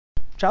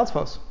Child's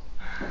pose.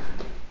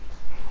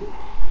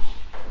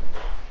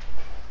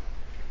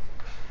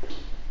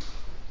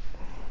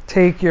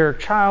 Take your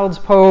child's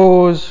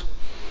pose.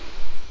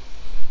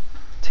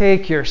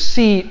 Take your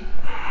seat.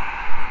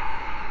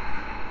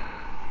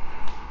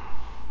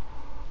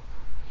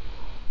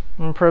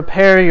 And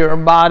prepare your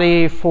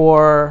body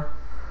for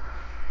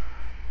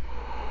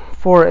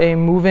a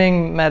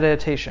moving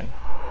meditation.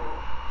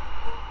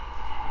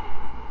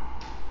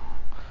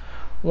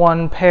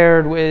 One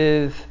paired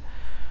with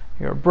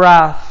your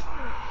breath.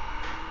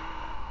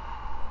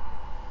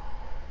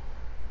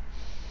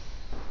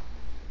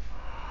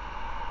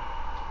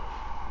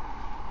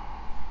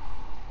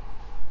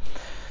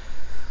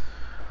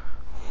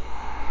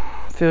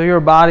 Feel your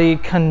body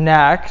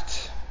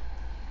connect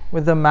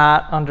with the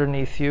mat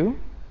underneath you.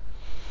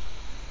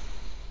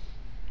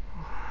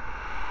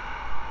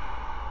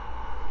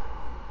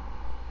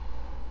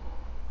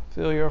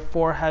 Feel your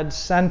forehead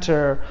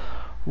center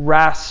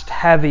rest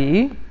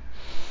heavy.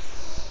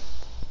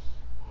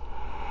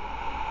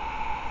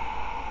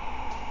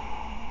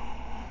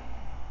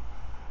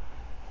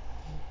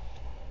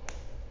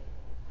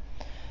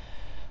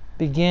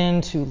 Begin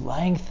to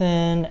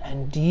lengthen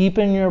and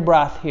deepen your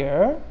breath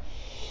here.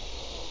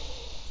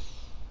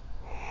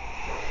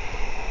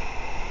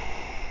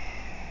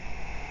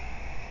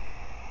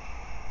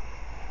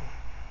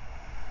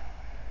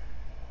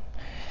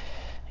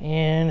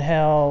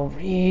 Inhale,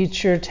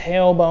 reach your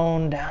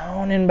tailbone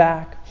down and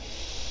back.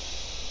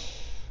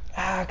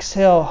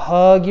 Exhale,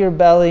 hug your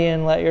belly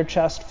and let your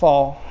chest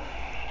fall.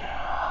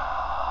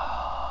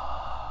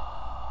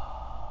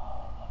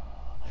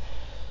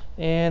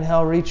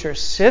 Inhale, reach your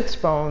sits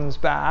bones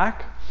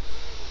back.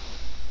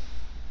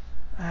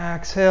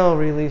 Exhale,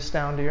 release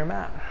down to your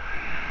mat.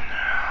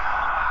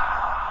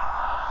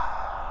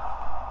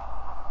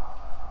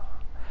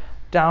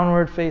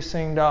 Downward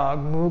facing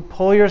dog.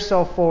 Pull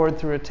yourself forward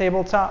through a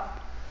tabletop.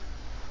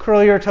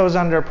 Curl your toes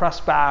under,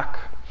 press back.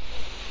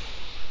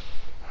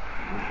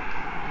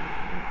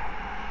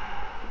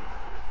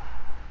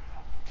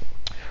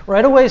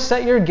 Right away,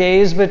 set your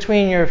gaze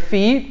between your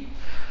feet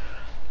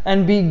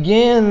and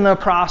begin the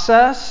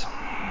process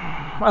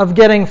of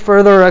getting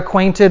further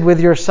acquainted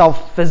with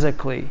yourself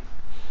physically.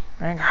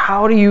 Right?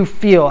 How do you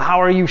feel? How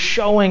are you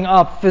showing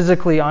up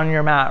physically on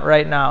your mat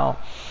right now?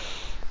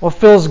 What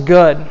feels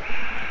good?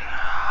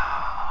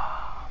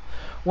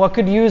 What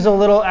could use a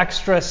little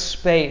extra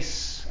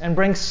space and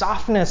bring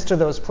softness to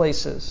those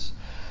places?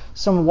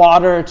 Some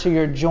water to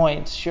your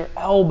joints, your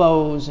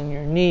elbows and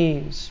your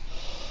knees.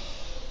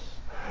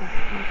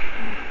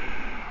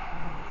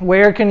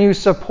 Where can you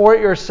support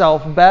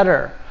yourself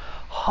better?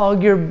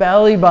 Hug your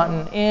belly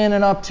button in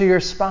and up to your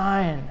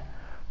spine.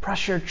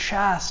 Press your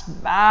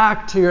chest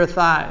back to your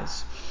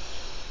thighs.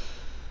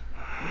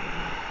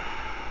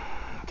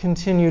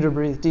 Continue to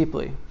breathe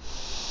deeply.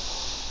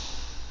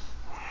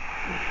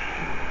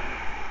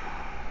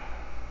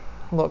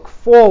 Look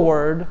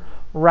forward,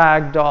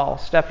 ragdoll.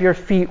 Step your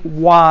feet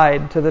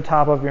wide to the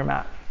top of your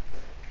mat.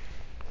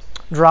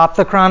 Drop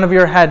the crown of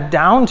your head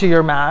down to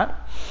your mat.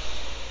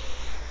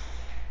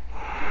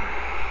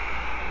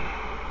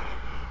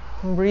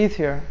 And breathe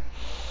here.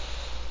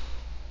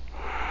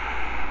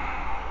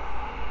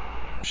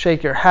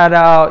 Shake your head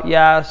out,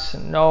 yes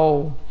and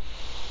no.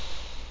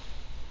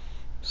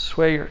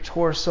 Sway your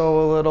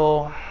torso a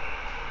little,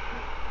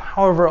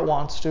 however it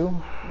wants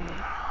to.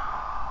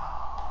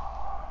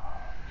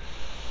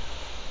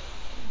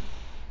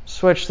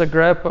 Switch the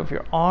grip of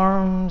your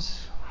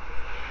arms,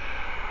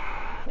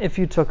 if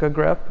you took a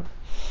grip.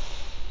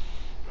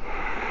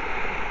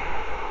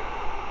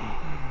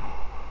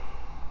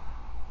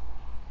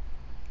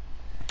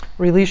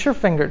 Release your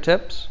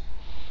fingertips.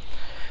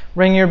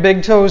 Bring your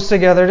big toes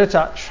together to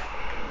touch.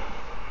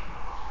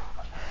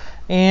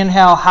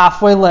 Inhale,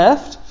 halfway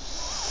lift.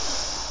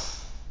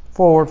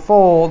 Forward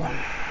fold.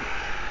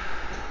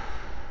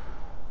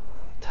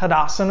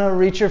 Tadasana,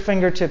 reach your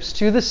fingertips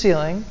to the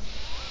ceiling.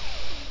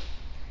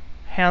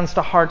 Hands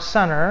to heart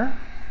center.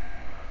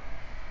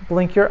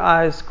 Blink your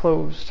eyes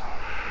closed.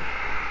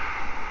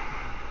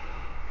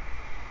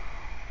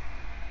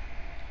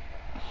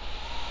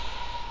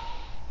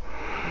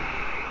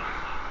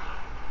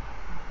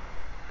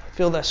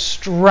 Feel the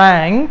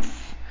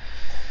strength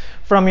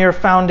from your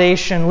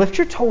foundation. Lift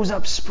your toes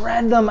up,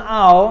 spread them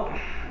out,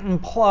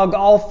 and plug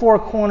all four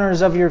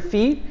corners of your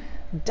feet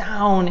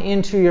down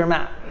into your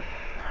mat.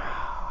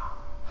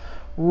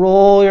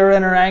 Roll your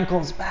inner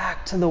ankles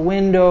back to the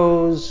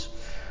windows.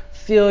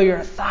 Feel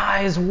your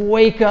thighs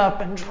wake up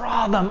and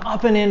draw them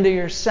up and into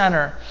your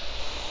center.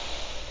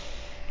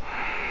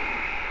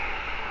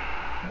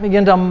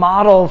 Begin to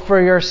model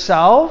for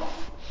yourself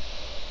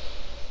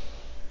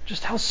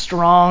just how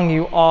strong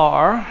you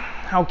are,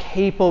 how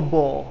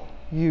capable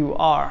you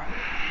are.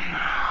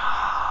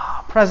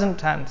 Present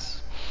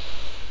tense.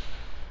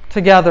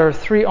 Together,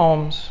 3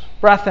 ohms.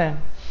 Breath in.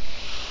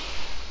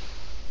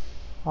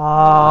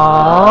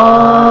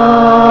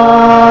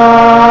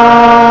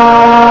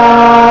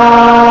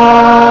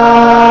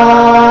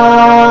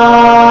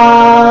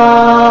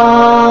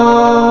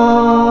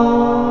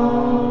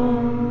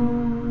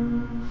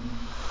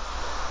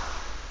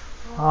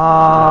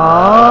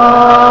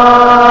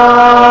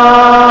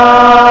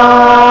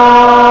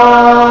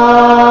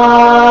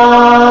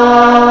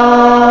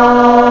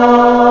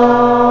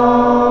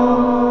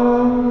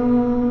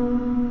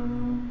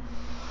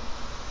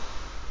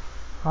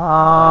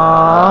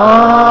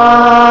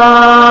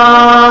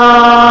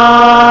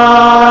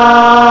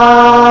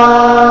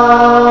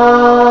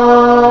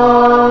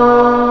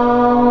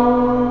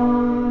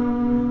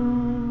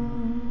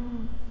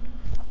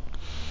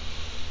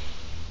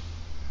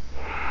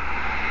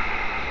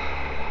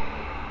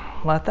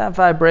 Let that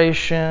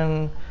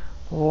vibration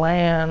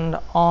land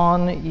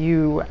on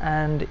you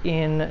and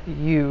in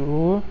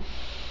you.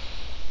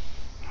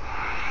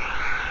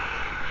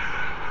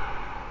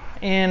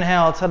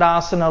 Inhale,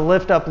 Tadasana,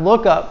 lift up,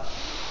 look up.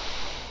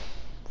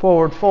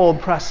 Forward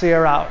fold, press the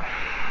air out.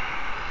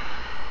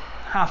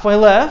 Halfway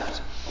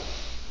lift.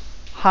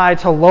 High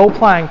to low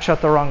plank,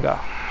 Chaturanga.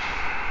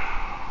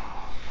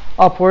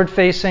 Upward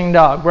facing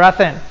dog. Breath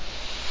in.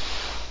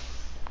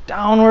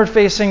 Downward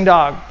facing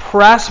dog.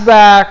 Press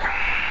back.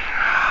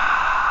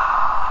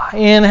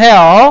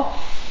 Inhale.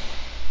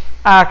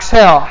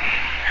 Exhale.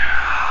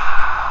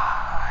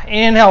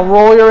 Inhale,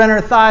 roll your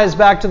inner thighs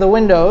back to the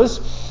windows.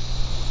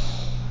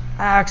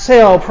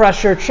 Exhale,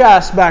 press your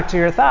chest back to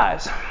your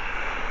thighs.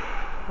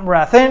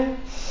 Breath in.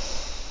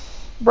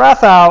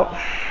 Breath out.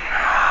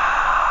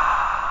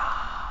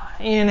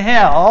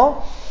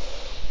 Inhale.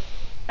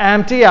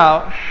 Empty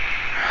out.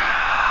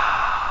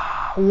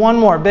 One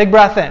more. Big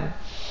breath in.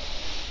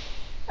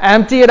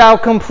 Empty it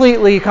out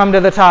completely. Come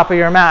to the top of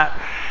your mat.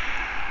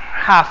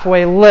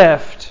 Halfway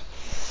lift.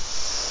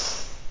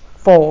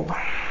 Fold.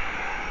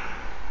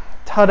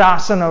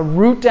 Tadasana.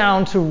 Root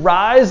down to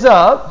rise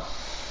up.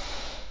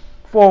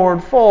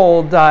 Forward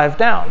fold. Dive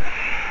down.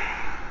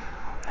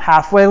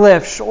 Halfway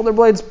lift. Shoulder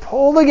blades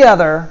pull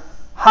together.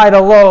 High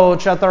to low.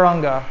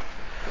 Chaturanga.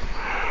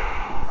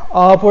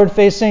 Upward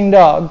facing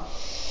dog.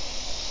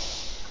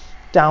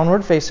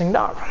 Downward facing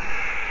dog.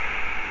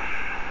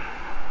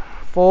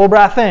 Full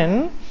breath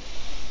in.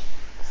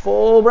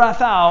 Full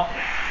breath out.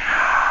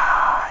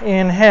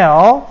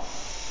 Inhale.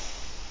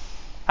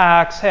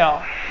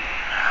 Exhale.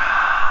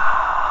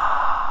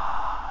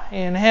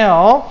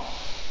 Inhale.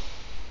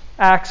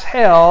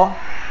 Exhale.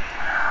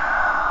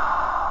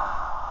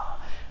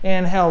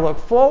 Inhale, look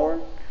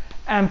forward.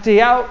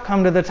 Empty out.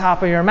 Come to the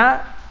top of your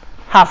mat.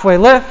 Halfway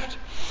lift.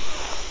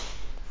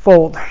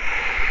 Fold.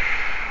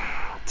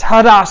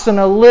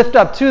 Tadasana, lift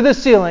up to the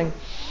ceiling.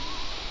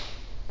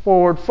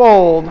 Forward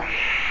fold.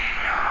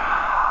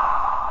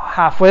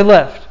 Halfway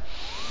lift.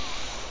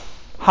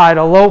 High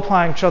to low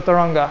plank,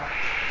 Chaturanga.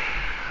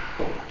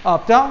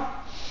 Up dog.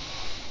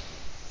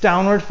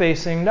 Downward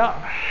facing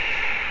dog.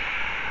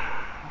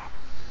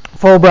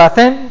 Full breath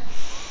in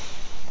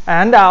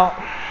and out.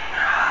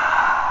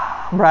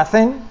 Breath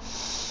in.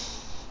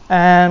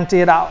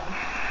 Empty it out.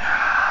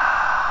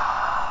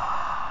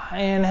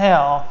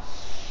 Inhale.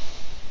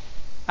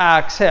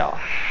 Exhale.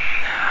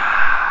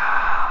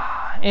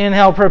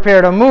 Inhale,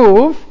 prepare to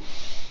move.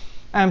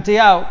 Empty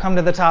out, come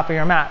to the top of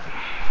your mat.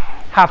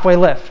 Halfway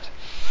lift.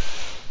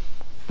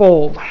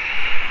 Fold.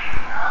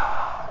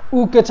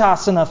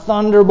 Utkatasana,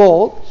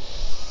 thunderbolt.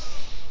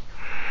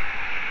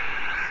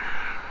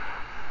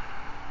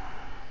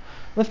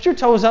 Lift your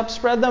toes up,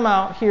 spread them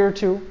out here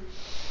too.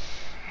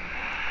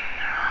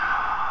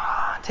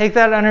 Take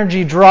that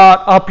energy, draw it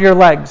up your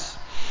legs.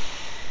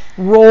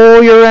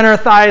 Roll your inner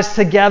thighs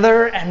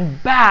together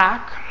and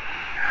back.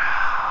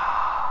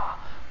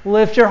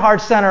 Lift your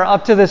heart center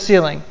up to the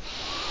ceiling.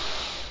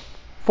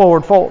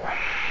 Forward fold.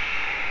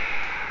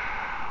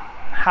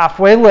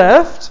 Halfway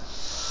lift.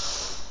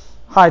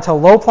 High to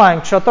low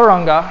plank,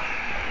 Chaturanga.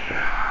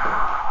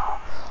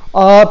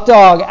 Up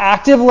dog,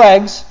 active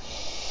legs.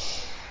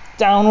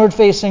 Downward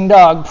facing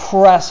dog,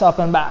 press up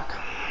and back.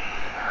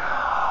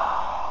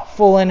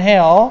 Full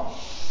inhale.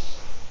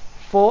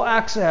 Full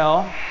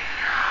exhale.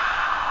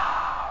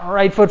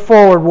 Right foot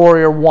forward,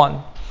 warrior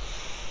one.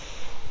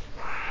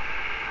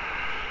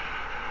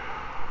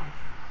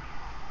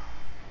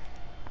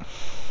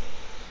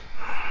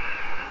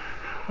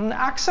 And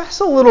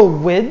access a little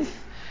width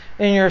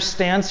in your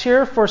stance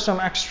here for some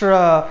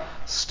extra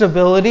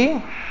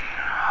stability.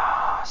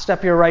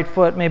 Step your right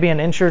foot maybe an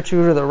inch or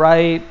two to the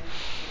right.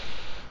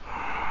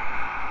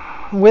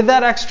 With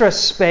that extra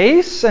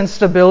space and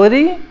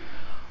stability,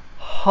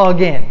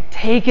 hug in.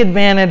 Take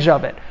advantage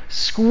of it.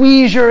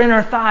 Squeeze your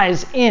inner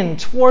thighs in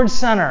towards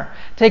center.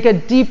 Take a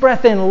deep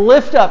breath in,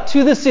 lift up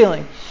to the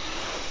ceiling.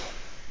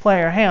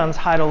 Plant your hands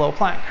high to low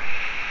plank.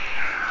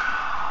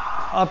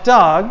 Up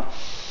dog.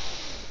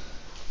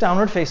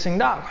 Downward facing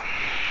dog.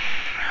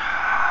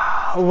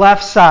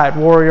 Left side,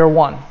 warrior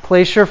one.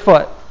 Place your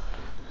foot.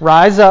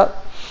 Rise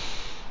up.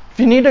 If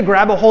you need to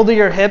grab a hold of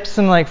your hips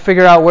and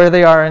figure out where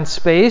they are in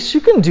space,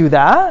 you can do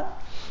that.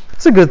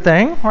 It's a good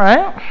thing,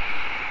 right?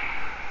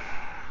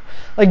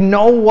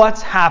 Know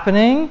what's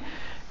happening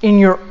in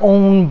your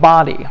own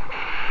body.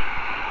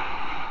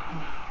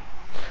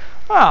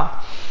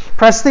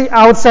 Press the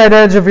outside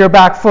edge of your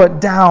back foot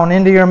down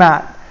into your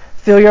mat.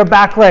 Feel your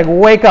back leg.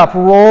 Wake up.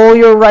 Roll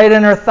your right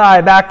inner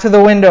thigh back to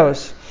the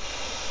windows.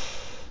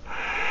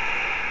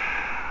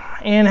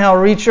 Inhale.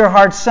 Reach your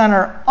heart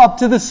center up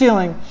to the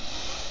ceiling.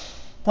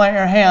 Plant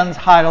your hands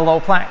high to low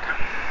plank.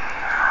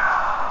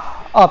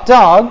 Up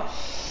dog.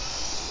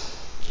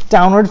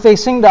 Downward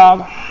facing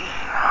dog.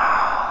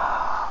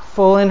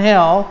 Full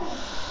inhale.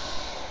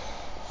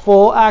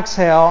 Full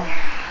exhale.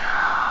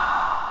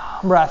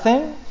 Breath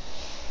in.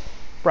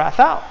 Breath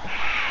out.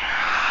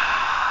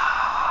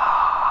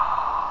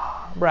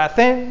 Breath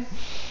in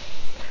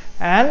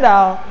and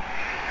out.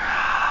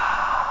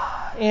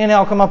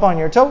 Inhale, come up on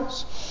your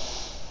toes.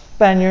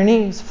 Bend your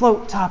knees,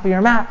 float top of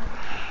your mat.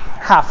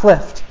 Half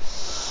lift.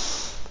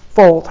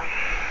 Fold.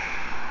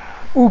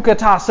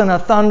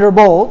 Utkatasana,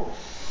 thunderbolt.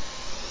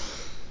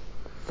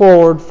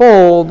 Forward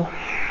fold.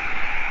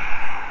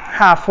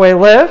 Halfway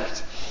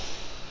lift.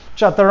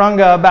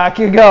 Chaturanga, back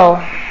you go.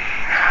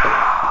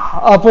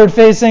 Upward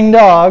facing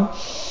dog.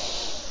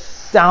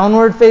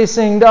 Downward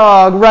facing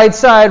dog. Right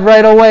side,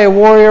 right away.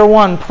 Warrior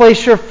one.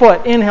 Place your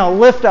foot. Inhale,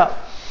 lift up.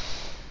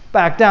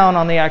 Back down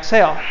on the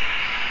exhale.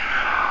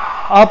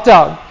 Up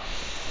dog.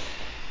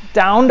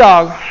 Down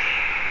dog.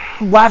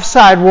 Left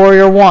side,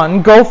 warrior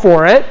one. Go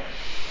for it.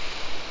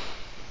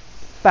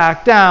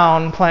 Back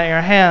down. Plant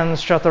your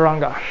hands.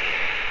 Chaturanga.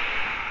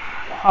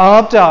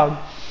 Up dog.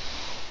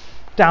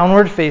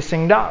 Downward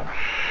facing dog.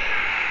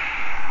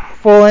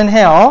 Full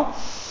inhale.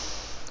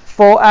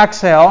 Full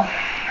exhale.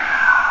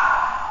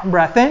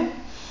 Breath in.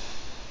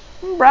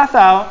 Breath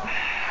out.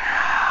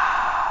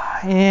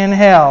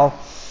 Inhale.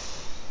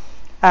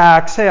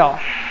 Exhale.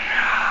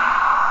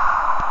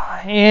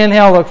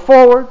 Inhale, look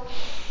forward.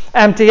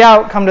 Empty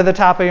out. Come to the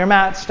top of your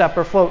mat. Step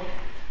or float.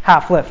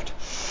 Half lift.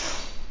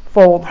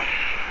 Fold.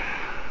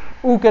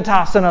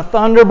 Utkatasana,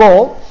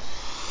 thunderbolt.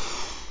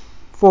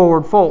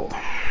 Forward fold.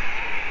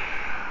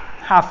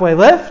 Halfway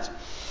lift.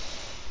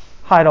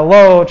 High to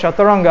low,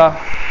 chaturanga.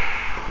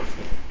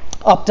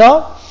 Up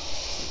dog.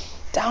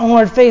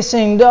 Downward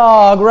facing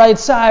dog. Right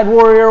side,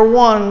 warrior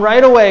one.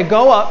 Right away,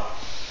 go up.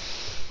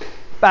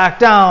 Back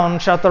down,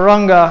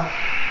 chaturanga.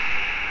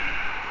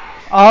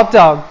 Up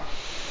dog.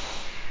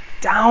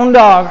 Down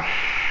dog.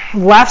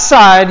 Left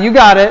side, you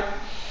got it.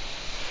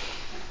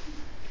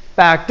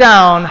 Back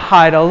down,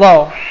 high to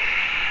low.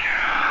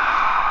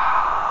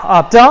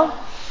 Up dog.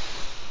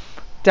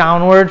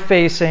 Downward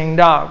facing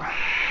dog.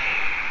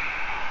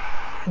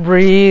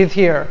 Breathe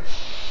here.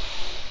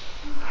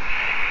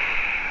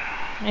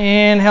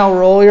 Inhale,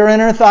 roll your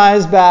inner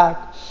thighs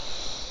back.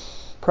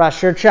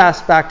 Press your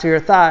chest back to your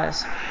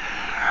thighs.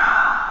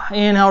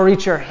 Inhale,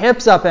 reach your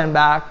hips up and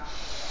back.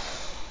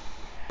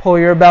 Pull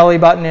your belly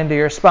button into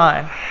your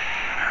spine.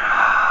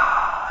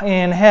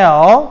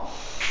 Inhale.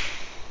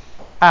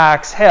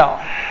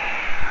 Exhale.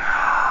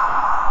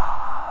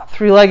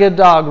 Three-legged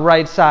dog,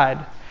 right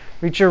side.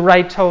 Reach your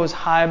right toes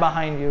high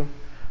behind you.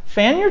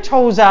 Fan your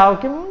toes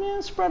out.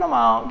 Spread them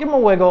out. Give them a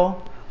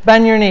wiggle.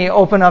 Bend your knee.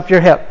 Open up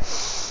your hip.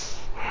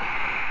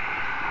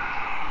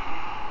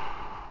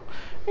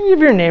 Give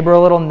your neighbor a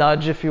little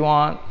nudge if you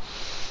want.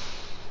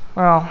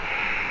 Well,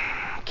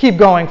 keep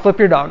going. Flip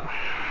your dog.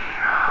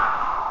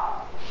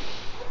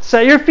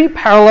 Set your feet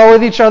parallel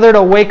with each other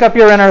to wake up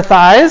your inner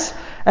thighs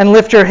and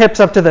lift your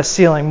hips up to the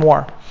ceiling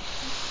more.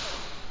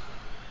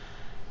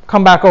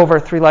 Come back over,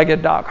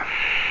 three-legged dog.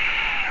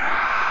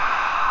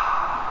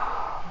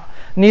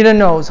 Knee to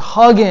nose,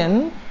 hug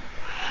in.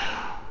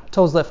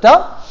 Toes lift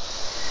up.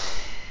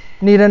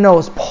 Knee to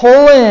nose,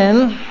 pull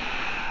in.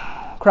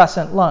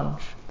 Crescent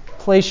lunge.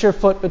 Place your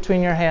foot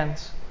between your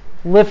hands.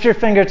 Lift your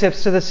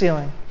fingertips to the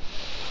ceiling.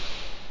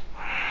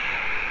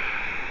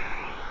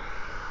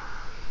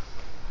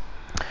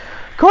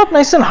 Go up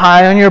nice and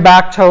high on your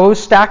back toes.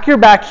 Stack your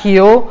back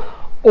heel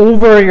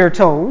over your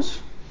toes.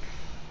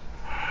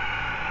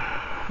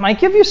 Might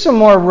give you some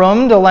more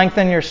room to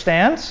lengthen your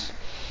stance.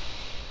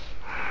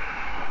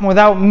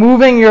 Without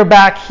moving your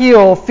back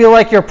heel, feel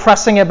like you're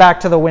pressing it back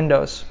to the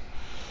windows.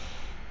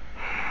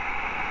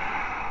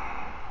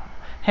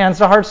 Hands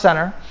to heart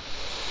center.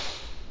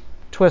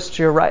 Twist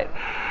to your right.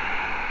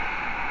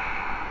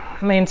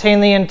 Maintain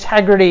the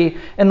integrity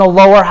in the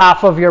lower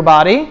half of your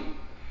body.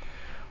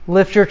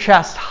 Lift your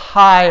chest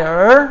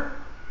higher.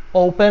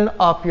 Open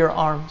up your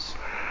arms.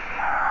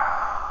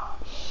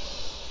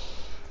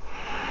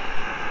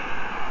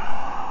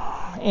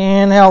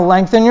 Inhale,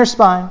 lengthen your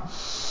spine.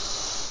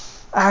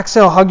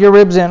 Exhale, hug your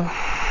ribs in.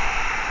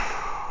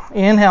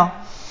 Inhale.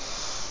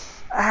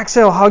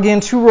 Exhale, hug in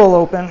to roll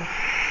open.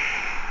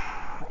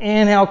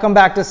 Inhale, come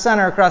back to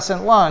center,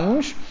 crescent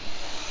lunge.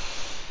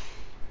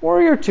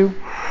 Warrior two.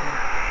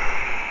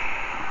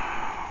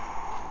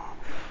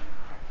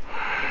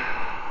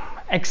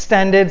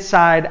 Extended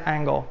side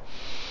angle.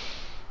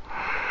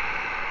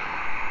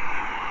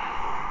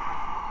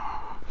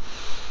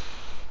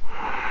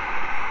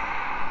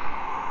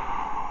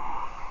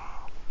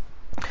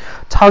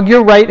 Tug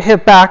your right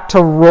hip back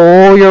to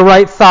roll your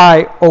right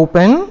thigh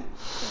open.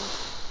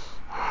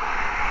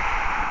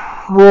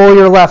 Roll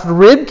your left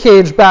rib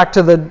cage back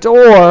to the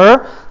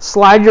door.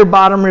 Slide your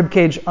bottom rib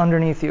cage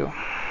underneath you.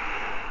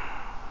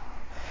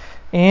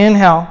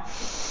 Inhale.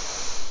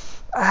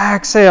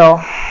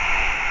 Exhale.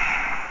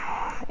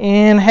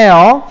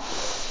 Inhale.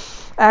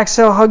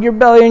 Exhale, hug your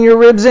belly and your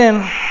ribs in.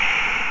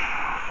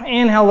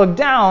 Inhale, look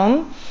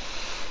down.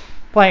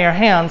 Plant your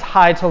hands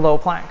high to low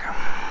plank.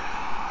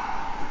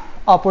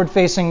 Upward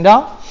facing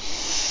dog.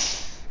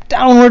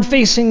 Downward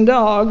facing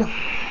dog.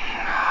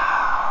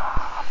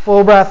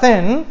 Full breath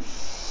in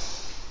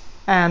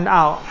and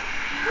out.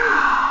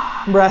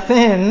 Breath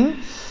in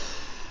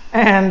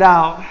and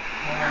out.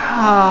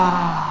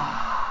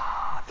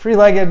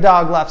 Three-legged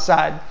dog left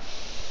side.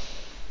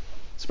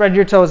 Spread Spread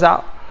your toes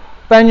out.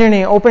 Bend your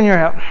knee, open your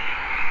hip.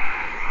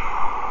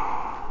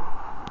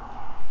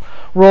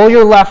 Roll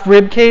your left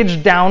rib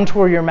cage down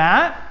toward your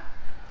mat.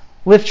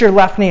 Lift your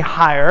left knee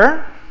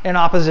higher in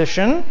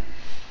opposition.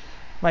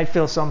 Might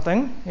feel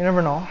something. You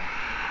never know.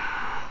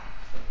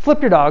 Flip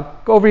your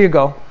dog. Over you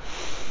go.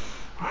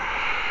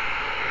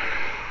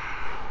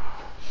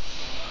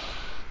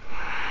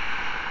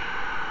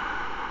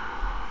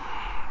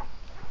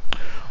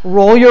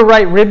 Roll your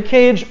right rib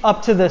cage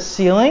up to the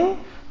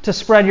ceiling to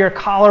spread your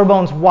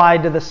collarbones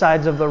wide to the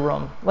sides of the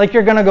room, like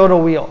you're going to go to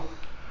wheel.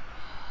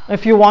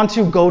 If you want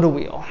to, go to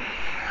wheel.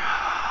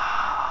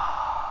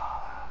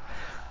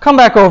 Come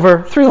back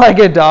over,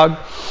 three-legged dog.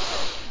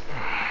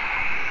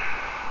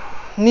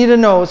 Knee to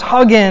nose,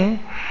 hug in.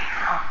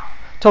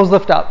 Toes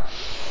lift up.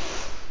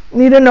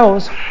 Knee to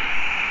nose.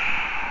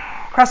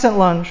 Crescent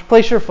lunge,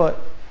 place your foot.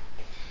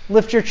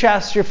 Lift your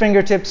chest, your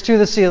fingertips to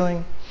the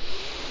ceiling.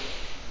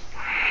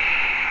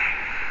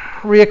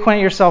 Reacquaint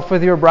yourself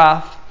with your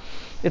breath.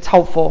 It's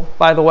helpful,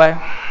 by the way.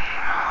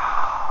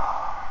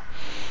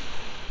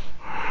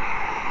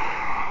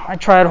 I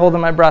tried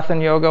holding my breath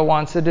in yoga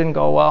once. It didn't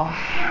go well.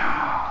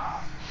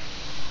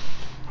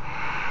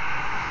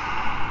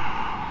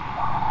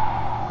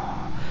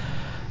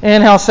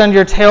 Inhale, send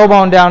your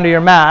tailbone down to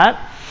your mat.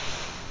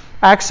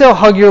 Exhale,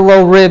 hug your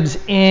low ribs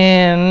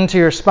into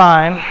your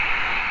spine.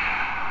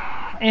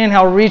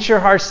 Inhale, reach your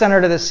heart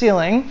center to the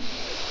ceiling.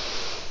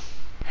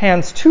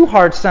 Hands to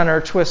heart center,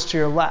 twist to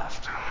your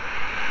left.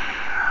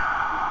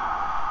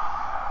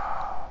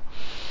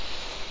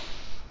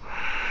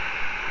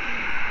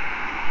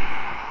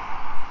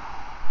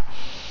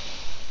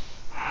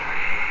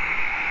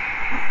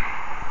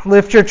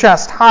 Lift your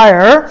chest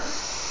higher.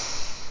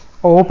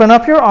 Open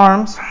up your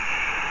arms.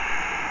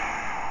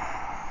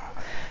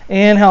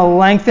 Inhale,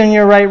 lengthen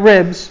your right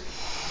ribs.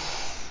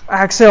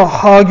 Exhale,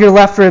 hug your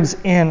left ribs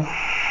in.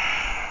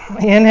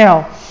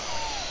 Inhale.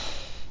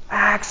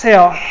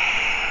 Exhale.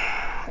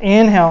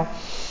 Inhale.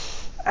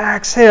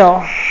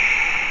 Exhale.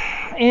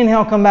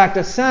 Inhale, come back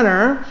to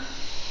center.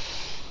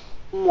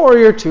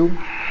 Warrior two.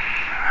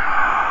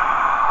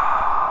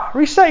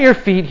 Reset your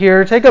feet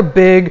here. Take a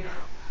big,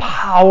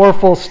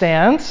 powerful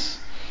stance.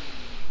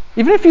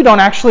 Even if you don't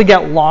actually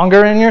get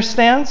longer in your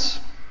stance,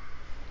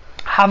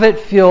 have it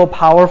feel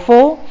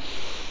powerful.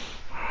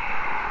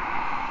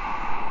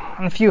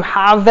 And if you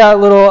have that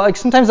little, like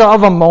sometimes I'll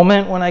have a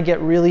moment when I get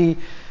really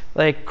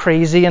like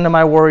crazy into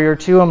my warrior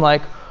two. I'm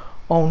like,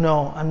 oh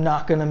no, I'm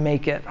not going to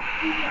make it.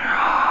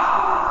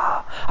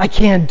 I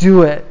can't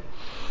do it.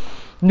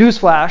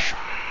 Newsflash,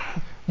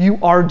 you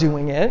are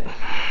doing it.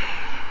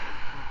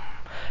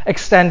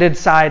 Extended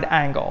side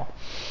angle.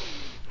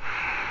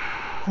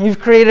 You've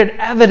created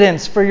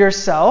evidence for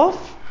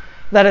yourself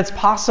that it's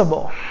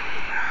possible.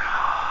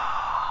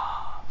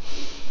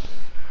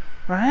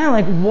 Right?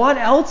 Like, what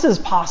else is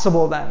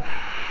possible then?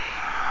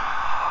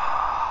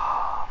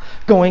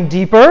 Going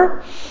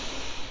deeper?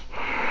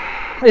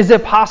 Is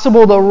it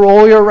possible to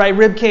roll your right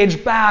rib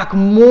cage back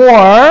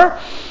more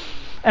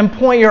and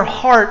point your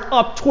heart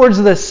up towards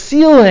the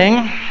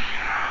ceiling?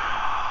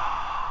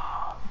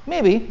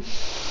 Maybe.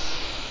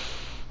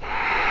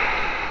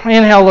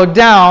 Inhale, look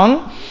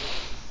down.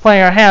 Plant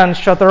your hands,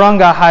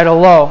 chaturanga, high to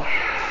low.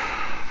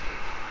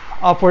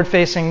 Upward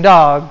facing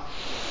dog.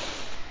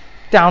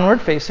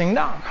 Downward facing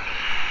dog.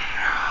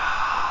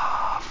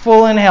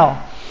 Full inhale.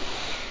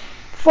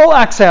 Full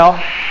exhale.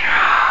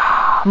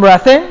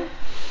 Breath in.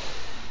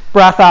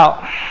 Breath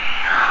out.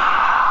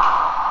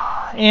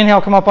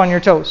 Inhale, come up on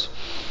your toes.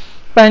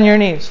 Bend your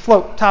knees.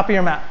 Float, top of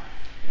your mat.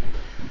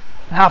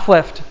 Half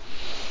lift.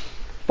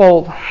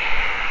 Fold.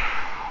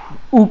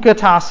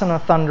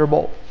 Utkatasana,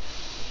 thunderbolt.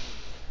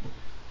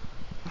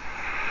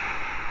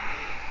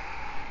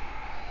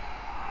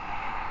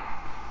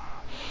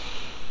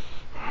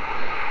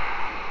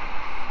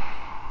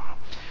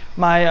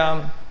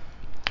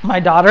 My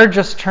daughter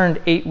just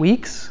turned 8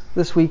 weeks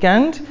this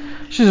weekend.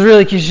 She's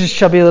really cute. She's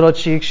chubby little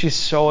cheeks. She's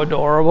so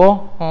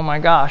adorable. Oh my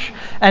gosh.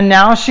 And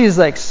now she's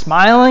like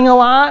smiling a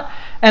lot.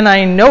 And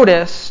I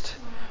noticed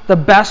the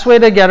best way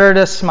to get her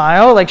to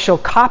smile, like she'll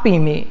copy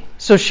me.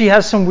 So she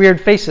has some weird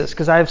faces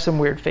because I have some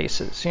weird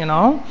faces, you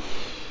know.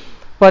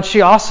 But she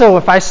also,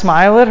 if I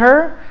smile at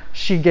her,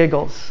 she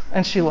giggles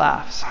and she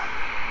laughs.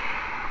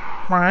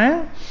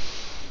 Right?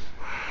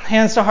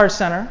 Hands to heart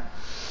center.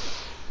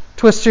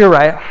 Twist to your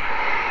right.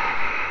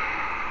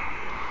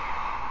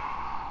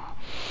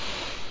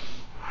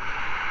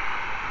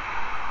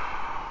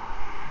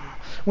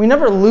 We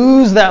never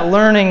lose that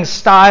learning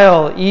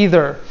style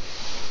either.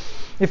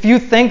 If you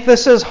think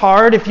this is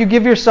hard, if you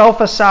give yourself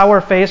a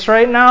sour face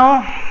right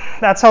now,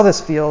 that's how this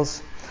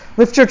feels.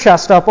 Lift your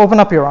chest up, open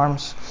up your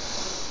arms.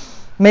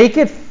 Make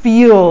it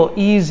feel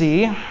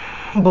easy.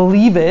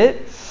 Believe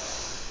it.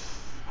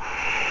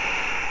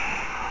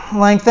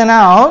 Lengthen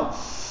out.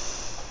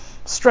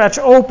 Stretch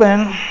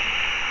open.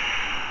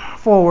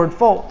 Forward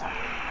fold.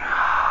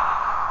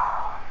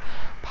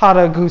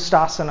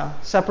 Padangusthasana.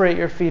 Separate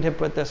your feet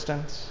hip-width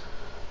distance.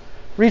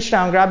 Reach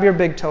down, grab your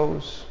big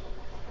toes.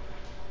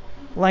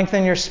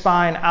 Lengthen your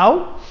spine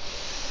out.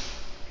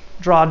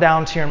 Draw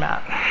down to your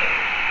mat.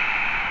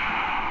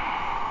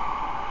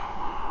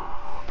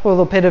 Pull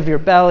the pit of your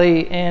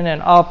belly in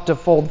and up to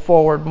fold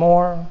forward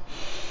more.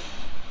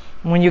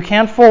 When you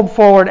can't fold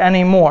forward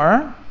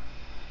anymore,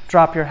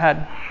 drop your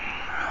head.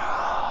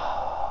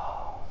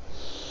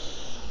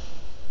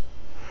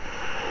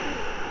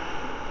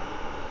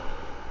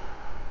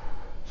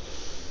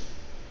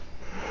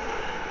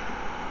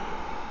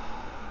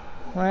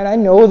 All right, I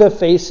know the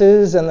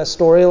faces and the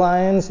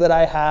storylines that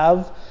I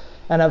have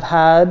and have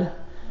had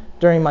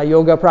during my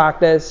yoga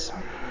practice.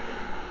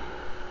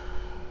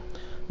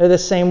 They're the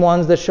same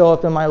ones that show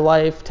up in my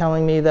life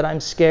telling me that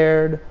I'm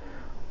scared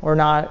or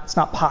not. It's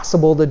not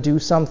possible to do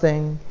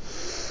something,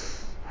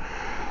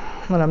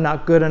 that I'm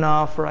not good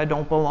enough or I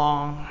don't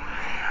belong.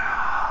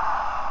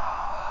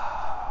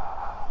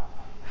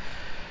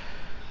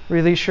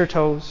 Release your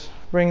toes.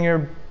 Bring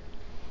your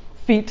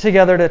feet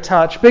together to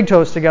touch, big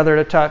toes together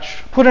to touch.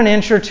 Put an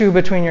inch or two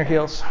between your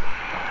heels.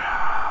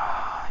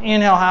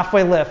 Inhale,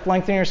 halfway lift,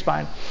 lengthen your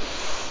spine.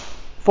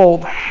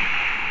 Fold.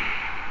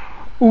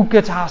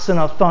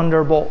 Utkatasana,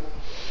 thunderbolt.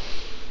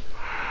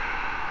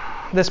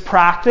 This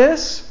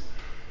practice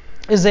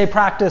is a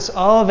practice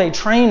of a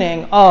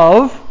training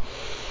of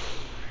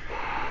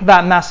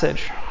that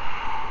message,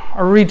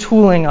 a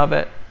retooling of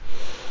it.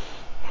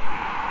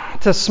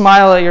 To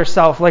smile at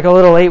yourself like a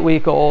little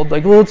 8-week-old,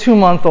 like a little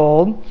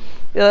 2-month-old.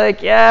 Be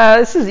like, yeah,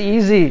 this is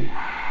easy.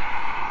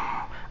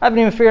 I haven't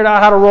even figured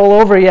out how to roll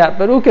over yet,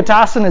 but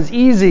Utkatasana is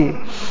easy.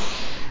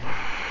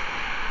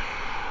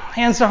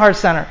 Hands to heart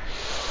center.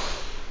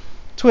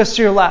 Twist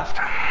to your left.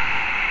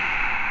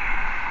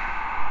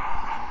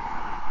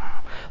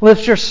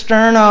 Lift your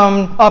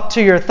sternum up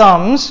to your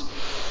thumbs.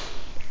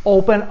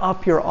 Open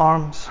up your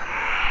arms.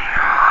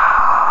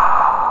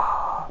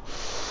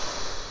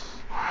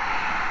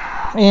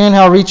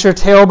 Inhale, reach your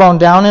tailbone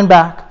down and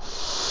back.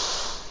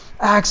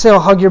 Exhale,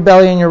 hug your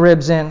belly and your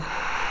ribs in.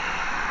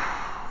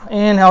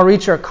 Inhale,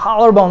 reach your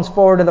collarbones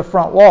forward to the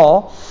front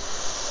wall.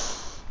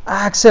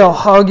 Exhale,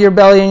 hug your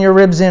belly and your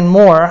ribs in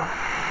more.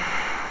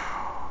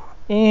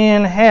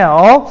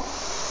 Inhale.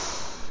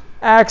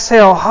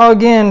 Exhale,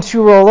 hug in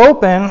to roll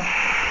open.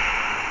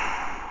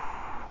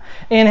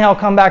 Inhale,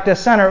 come back to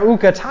center.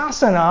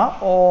 Utkatasana.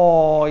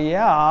 Oh,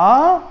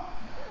 yeah.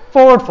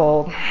 Forward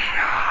fold.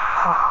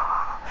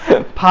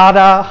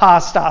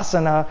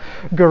 Padahastasana,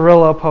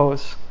 gorilla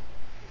pose.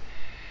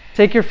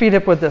 Take your feet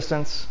hip width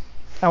distance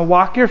and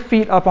walk your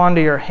feet up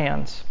onto your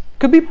hands.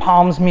 Could be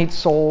palms meet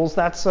soles.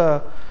 That's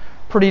a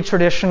pretty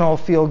traditional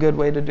feel-good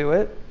way to do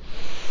it.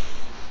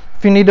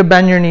 If you need to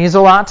bend your knees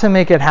a lot to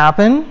make it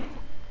happen,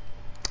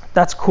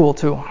 that's cool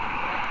too.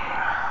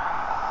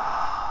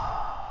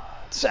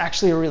 It's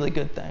actually a really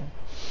good thing.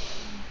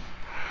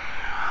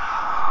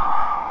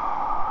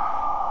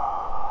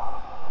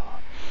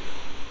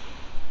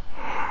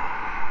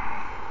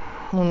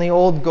 When the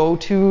old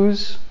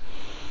go-tos,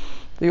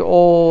 the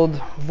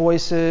old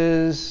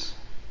voices,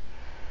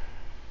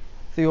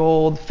 the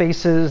old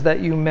faces that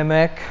you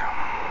mimic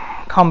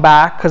come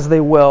back, because they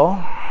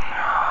will.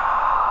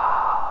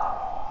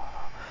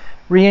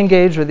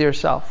 Re-engage with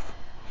yourself.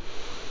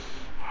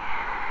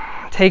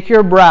 Take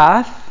your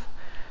breath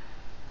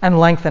and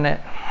lengthen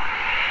it.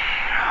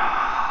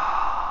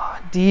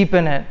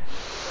 Deepen it.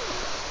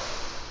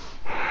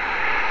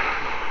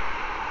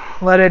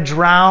 Let it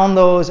drown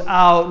those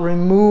out.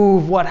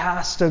 Remove what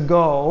has to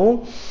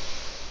go.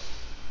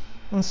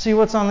 And see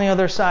what's on the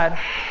other side.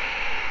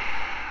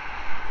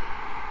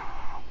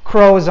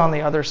 Crows on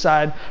the other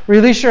side.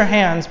 Release your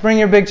hands. Bring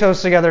your big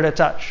toes together to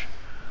touch.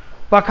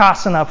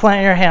 Bakasana.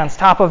 Plant your hands.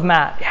 Top of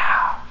mat.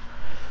 Yeah.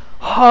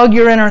 Hug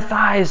your inner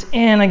thighs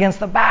in against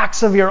the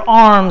backs of your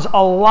arms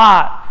a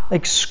lot.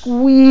 Like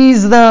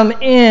squeeze them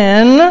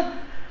in.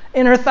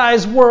 Inner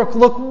thighs work.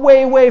 Look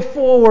way, way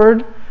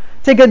forward.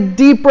 Take a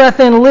deep breath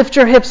in. Lift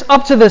your hips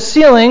up to the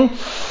ceiling.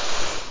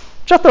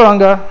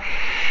 Chaturanga.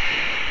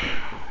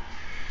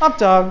 Up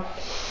dog.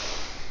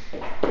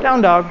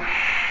 Down dog.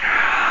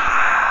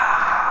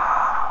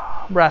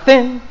 Breath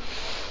in.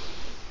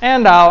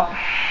 And out.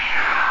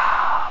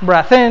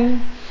 Breath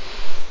in.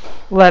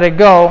 Let it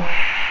go.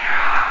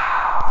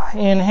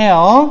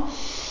 Inhale.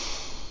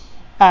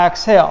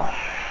 Exhale.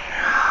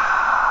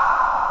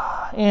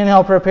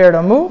 Inhale, prepare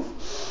to move.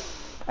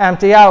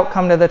 Empty out,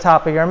 come to the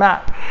top of your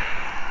mat.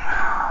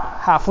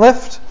 Half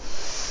lift.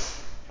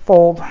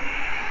 Fold.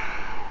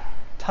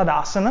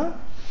 Tadasana.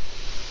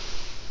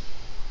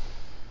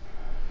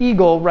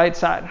 Eagle, right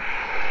side.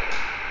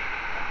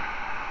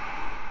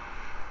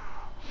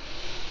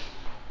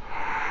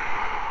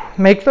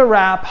 Make the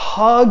wrap,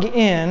 hug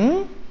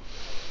in.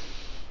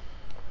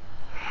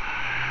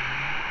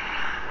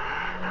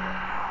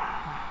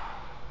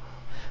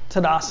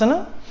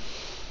 Tadasana.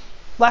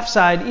 Left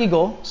side,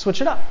 eagle,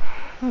 switch it up.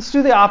 Let's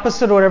do the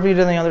opposite of whatever you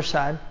did on the other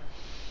side.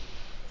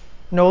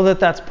 Know that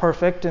that's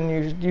perfect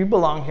and you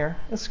belong here.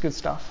 It's good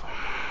stuff.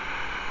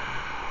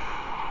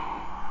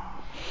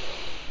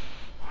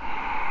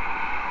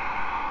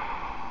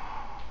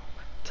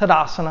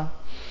 Tadasana.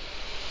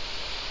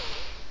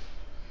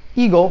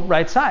 Eagle,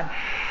 right side.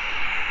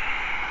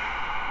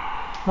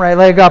 Right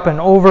leg up and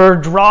over.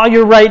 Draw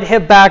your right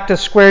hip back to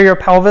square your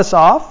pelvis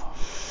off.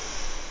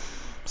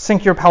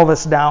 Sink your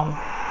pelvis down.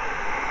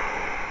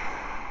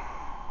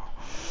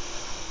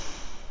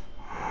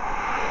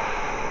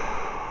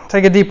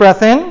 Take a deep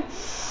breath in.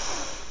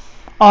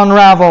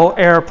 Unravel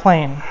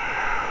airplane.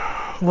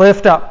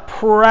 Lift up.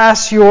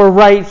 Press your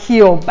right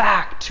heel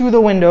back to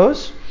the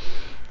windows.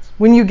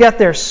 When you get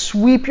there,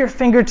 sweep your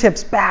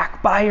fingertips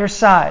back by your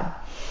side.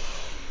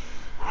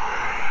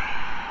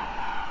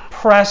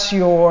 Press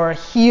your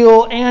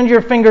heel and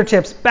your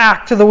fingertips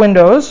back to the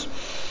windows.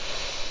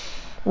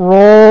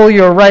 Roll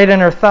your right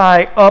inner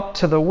thigh up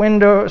to the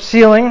window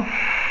ceiling.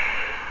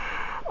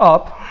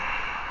 Up.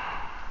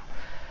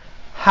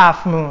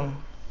 Half moon.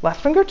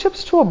 Left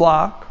fingertips to a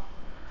block.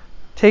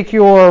 Take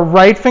your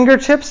right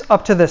fingertips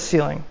up to the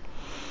ceiling.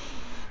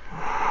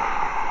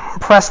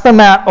 Press the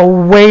mat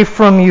away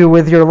from you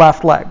with your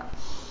left leg.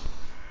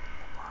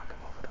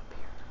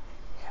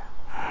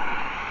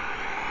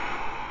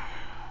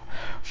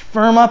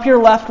 Firm up your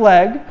left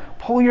leg.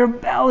 Pull your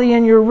belly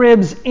and your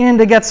ribs in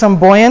to get some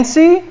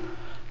buoyancy.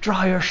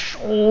 Draw your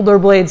shoulder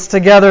blades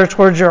together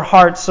towards your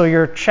heart so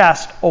your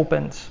chest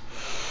opens.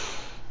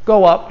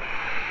 Go up.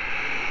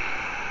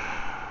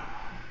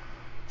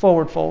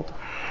 Forward fold.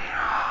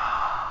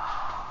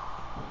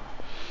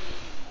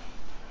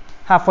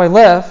 Halfway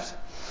lift.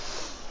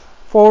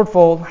 Forward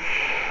fold.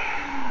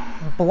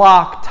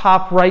 Block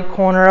top right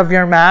corner of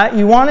your mat.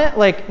 You want it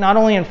like not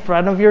only in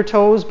front of your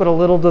toes, but a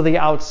little to the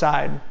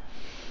outside.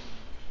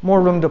 More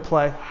room to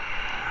play.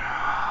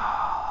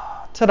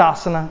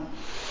 Tadasana.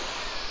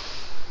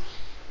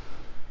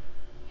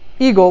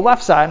 Eagle,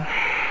 left side.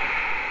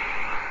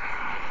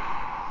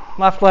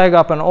 Left leg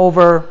up and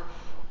over.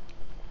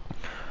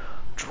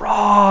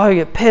 Draw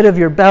your pit of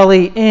your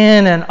belly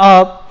in and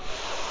up.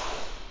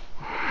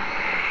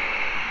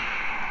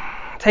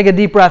 Take a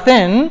deep breath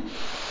in.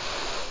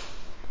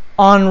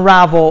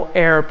 Unravel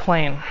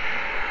airplane.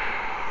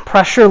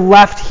 Press your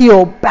left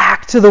heel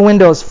back to the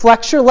windows.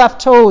 Flex your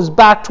left toes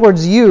back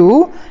towards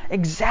you.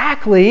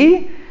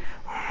 Exactly.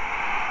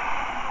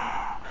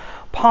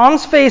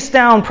 Palms face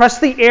down. Press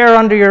the air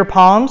under your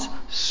palms.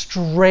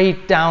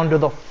 Straight down to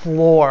the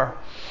floor.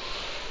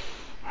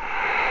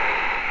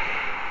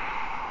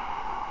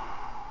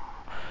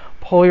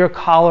 Pull your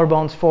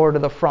collarbones forward to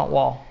the front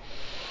wall.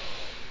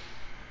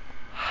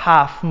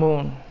 Half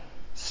moon.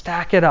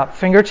 Stack it up.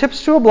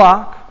 Fingertips to a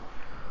block.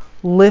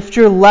 Lift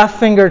your left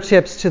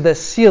fingertips to the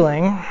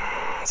ceiling.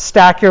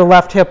 Stack your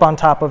left hip on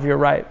top of your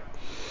right.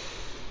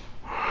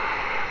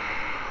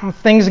 When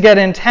things get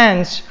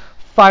intense,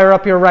 fire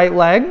up your right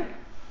leg.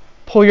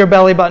 Pull your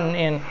belly button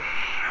in.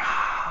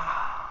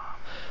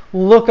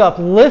 Look up,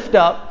 lift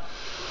up.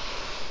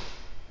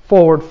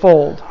 Forward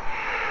fold.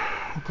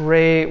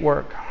 Great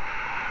work.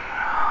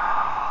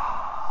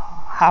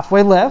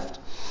 Halfway lift.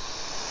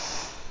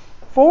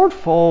 Forward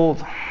fold.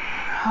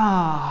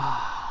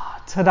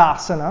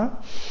 Tadasana.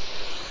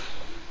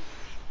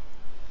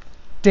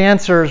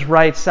 Dancer's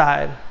right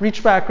side.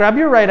 Reach back, grab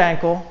your right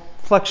ankle,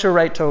 flex your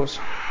right toes.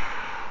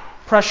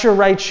 Press your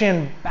right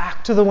shin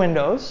back to the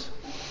windows.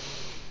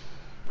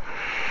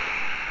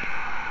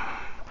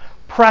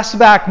 Press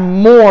back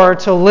more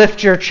to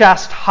lift your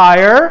chest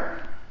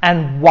higher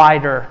and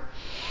wider.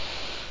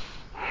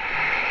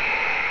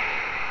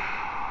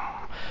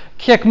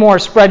 Kick more,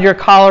 spread your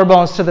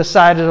collarbones to the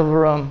side of the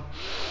room.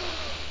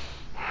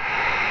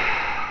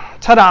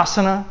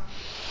 Tadasana.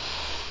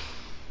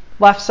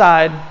 Left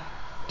side.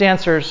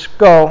 Dancers,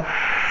 go.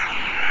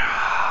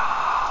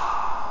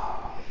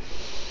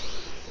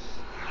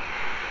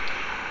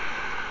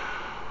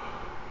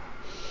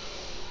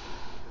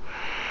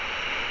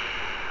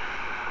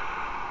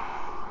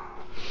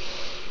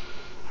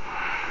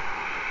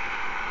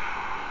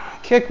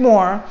 Kick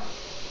more.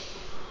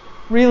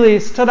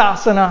 Release,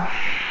 Tadasana.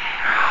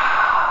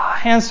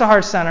 Hands to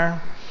heart center.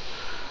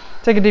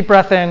 Take a deep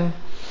breath in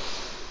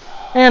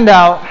and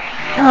out.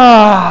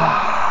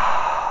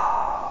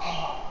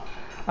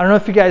 I don't know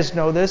if you guys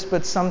know this,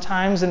 but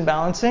sometimes in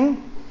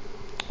balancing,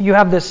 you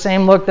have this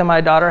same look that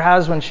my daughter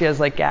has when she has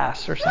like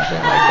gas or something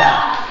like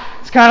that.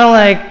 It's kind of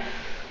like,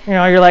 you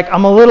know, you're like,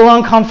 I'm a little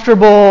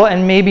uncomfortable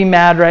and maybe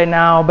mad right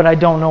now, but I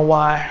don't know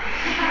why.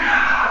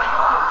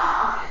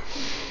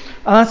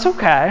 That's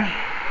okay.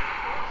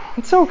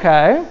 It's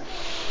okay.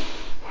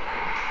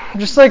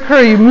 Just like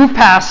her, you move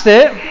past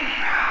it.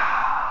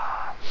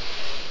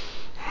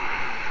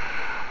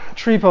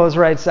 Tree pose,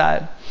 right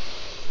side.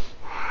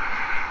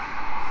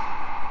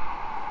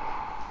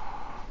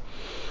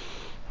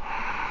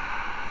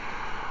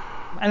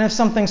 And if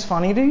something's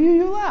funny to you,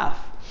 you laugh.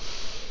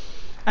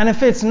 And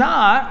if it's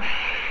not,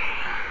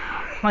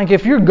 like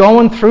if you're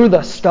going through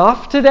the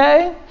stuff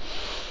today,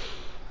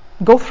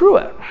 go through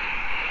it.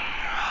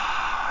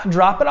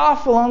 Drop it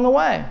off along the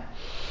way.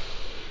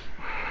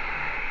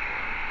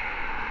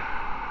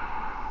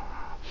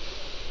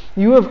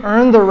 You have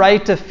earned the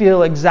right to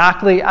feel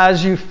exactly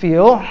as you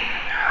feel.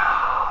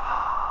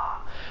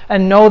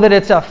 And know that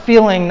it's a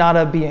feeling, not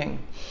a being.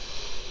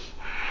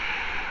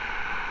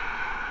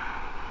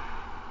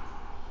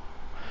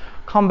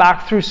 Come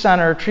back through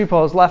center, tree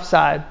pose, left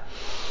side.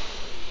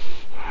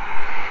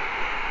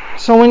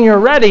 So when you're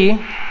ready,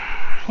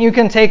 you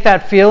can take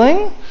that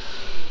feeling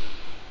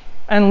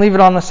and leave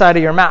it on the side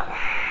of your mat.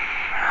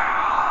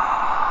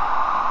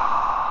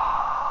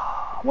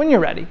 When you're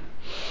ready.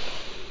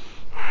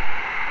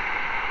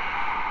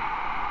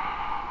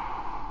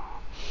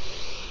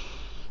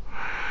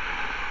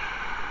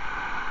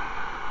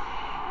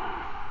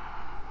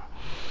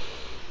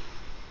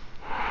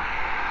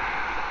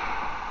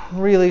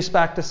 Release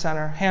back to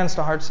center, hands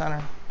to heart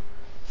center.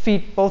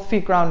 Both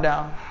feet ground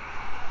down.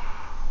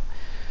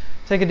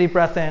 Take a deep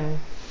breath in.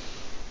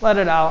 Let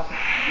it out.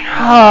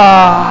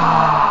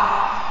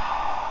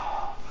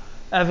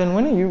 Evan,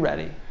 when are you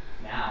ready?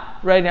 Now.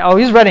 Right now. Oh,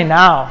 he's ready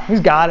now.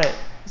 He's got it.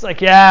 He's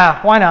like,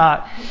 yeah, why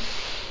not?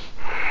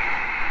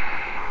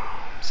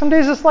 Some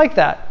days it's like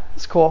that.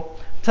 It's cool.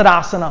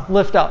 Tadasana,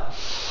 lift up.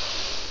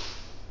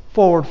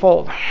 Forward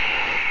fold.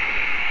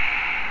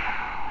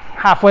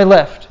 Halfway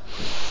lift.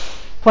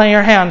 Plant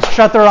your hands,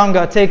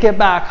 chaturanga, take it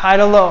back, high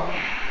to low.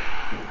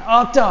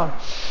 Up dog.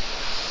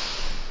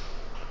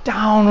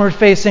 Downward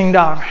facing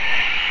dog.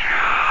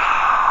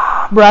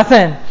 Breath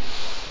in.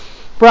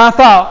 Breath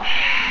out.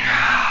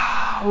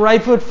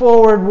 Right foot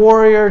forward,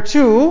 warrior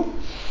two.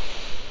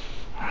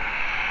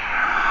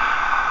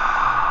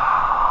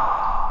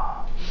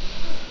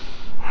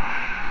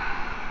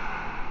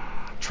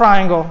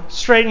 Triangle,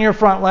 straighten your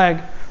front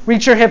leg.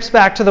 Reach your hips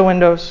back to the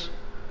windows.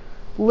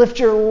 Lift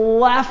your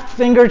left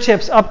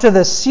fingertips up to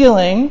the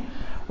ceiling.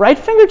 Right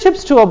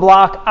fingertips to a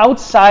block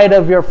outside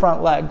of your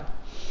front leg.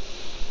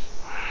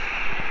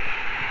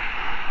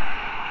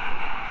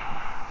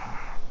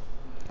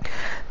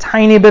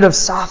 Tiny bit of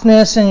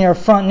softness in your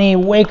front knee.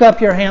 Wake up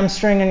your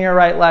hamstring in your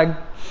right leg.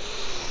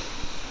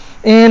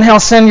 Inhale,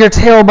 send your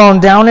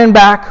tailbone down and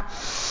back.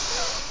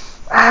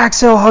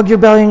 Exhale, hug your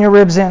belly and your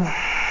ribs in.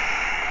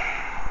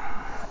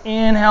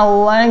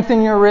 Inhale,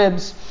 lengthen your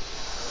ribs.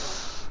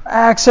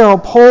 Exhale,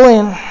 pull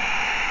in.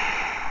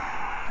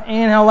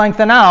 Inhale,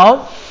 lengthen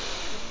out.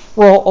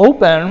 Roll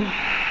open.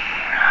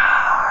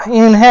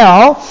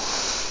 Inhale,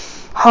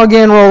 hug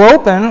in, roll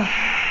open.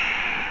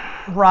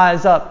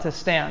 Rise up to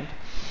stand.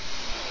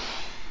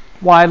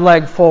 Wide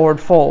leg forward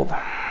fold.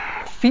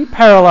 Feet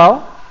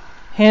parallel.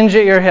 Hinge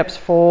at your hips.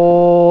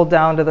 Fold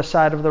down to the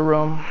side of the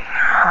room.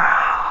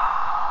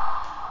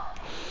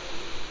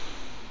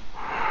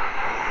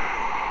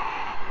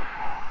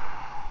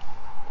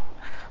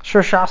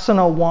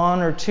 Shirshasana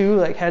 1 or 2,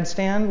 like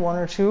headstand 1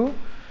 or 2,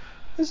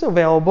 is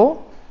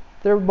available.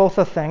 They're both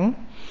a thing.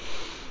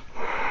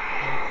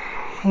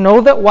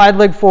 Know that wide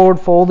leg forward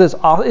fold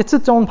it's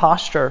its own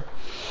posture.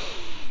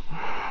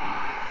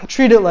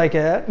 Treat it like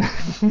it.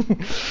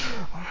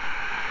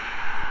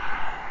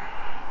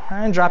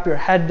 And drop your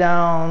head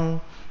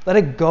down. Let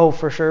it go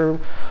for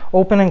sure.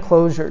 Open and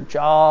close your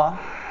jaw.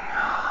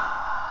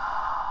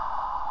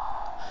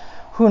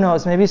 Who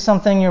knows? Maybe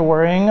something you're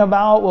worrying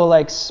about will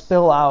like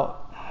spill out.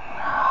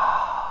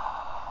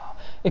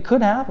 It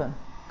could happen.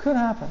 Could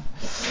happen.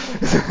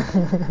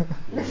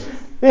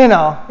 You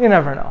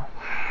never know.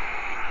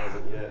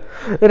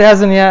 It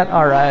hasn't yet?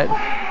 All right.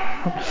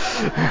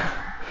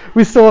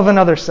 We still have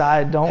another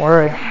side, don't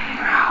worry.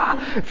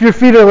 If your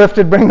feet are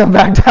lifted, bring them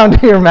back down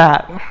to your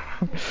mat.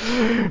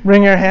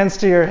 Bring your hands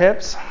to your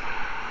hips.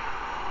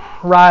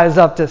 Rise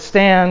up to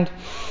stand.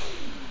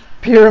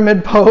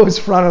 Pyramid pose,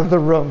 front of the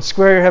room.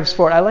 Square your hips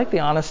forward. I like the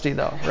honesty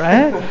though,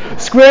 right?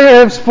 Square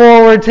your hips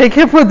forward. Take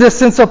hip width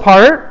distance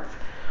apart.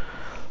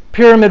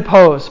 Pyramid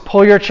pose.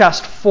 Pull your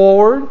chest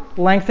forward.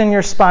 Lengthen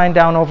your spine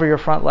down over your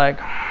front leg.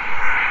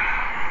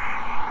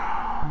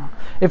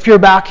 If your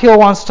back heel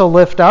wants to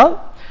lift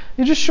up,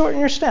 you just shorten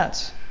your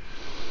stance.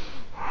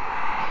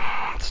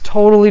 It's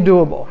totally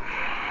doable.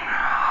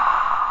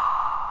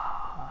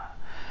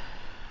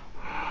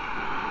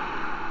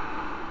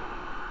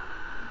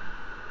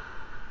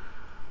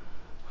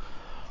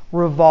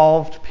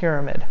 Revolved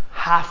pyramid.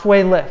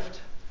 Halfway lift.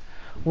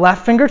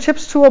 Left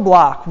fingertips to a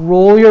block.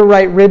 Roll your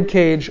right rib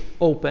cage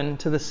open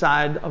to the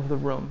side of the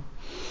room.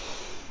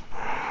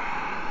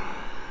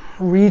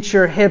 Reach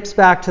your hips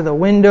back to the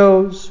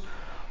windows.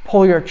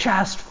 Pull your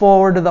chest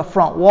forward to the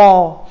front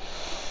wall.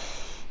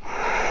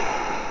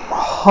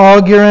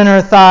 Hug your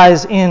inner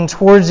thighs in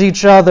towards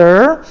each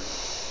other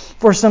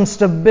for some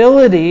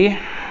stability.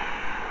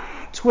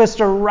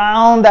 Twist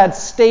around that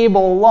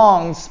stable,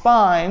 long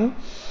spine.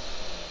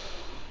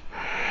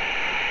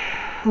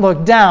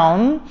 Look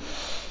down.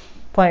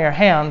 Plant your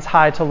hands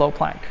high to low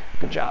plank.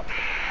 Good job.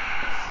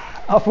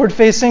 Upward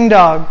facing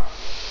dog.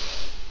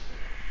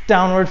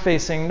 Downward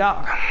facing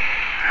dog.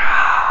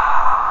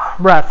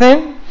 Breath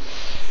in.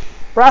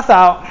 Breath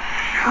out.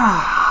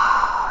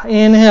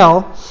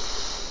 Inhale.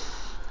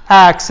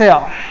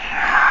 Exhale.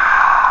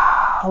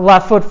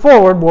 Left foot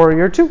forward,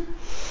 warrior two.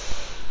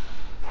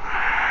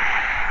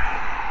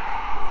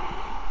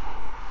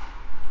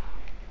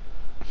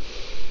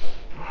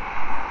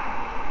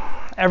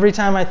 Every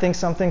time I think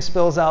something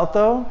spills out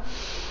though,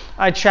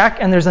 I check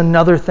and there's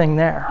another thing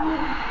there.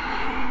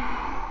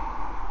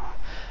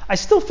 I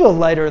still feel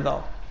lighter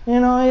though.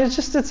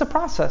 It's a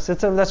process.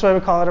 That's why we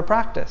call it a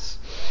practice.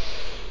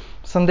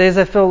 Some days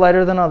I feel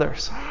lighter than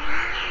others.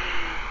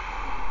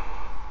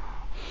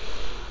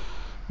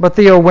 But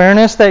the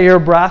awareness that your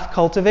breath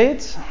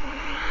cultivates,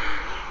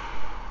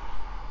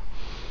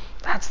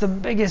 that's the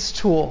biggest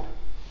tool.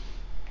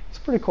 It's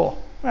pretty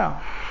cool.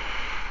 Yeah.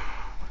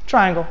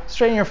 Triangle.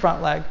 Straighten your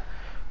front leg.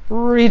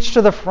 Reach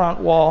to the front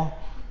wall.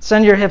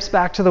 Send your hips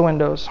back to the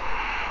windows.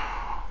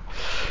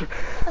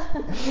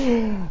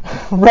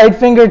 Right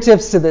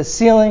fingertips to the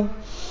ceiling.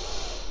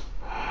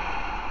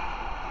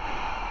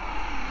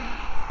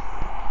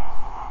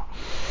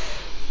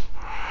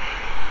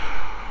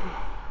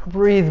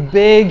 Breathe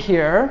big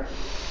here.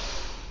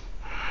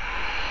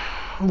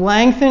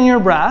 Lengthen your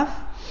breath.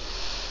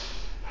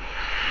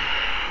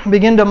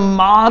 Begin to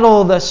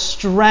model the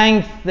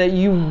strength that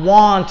you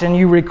want and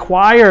you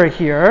require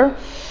here.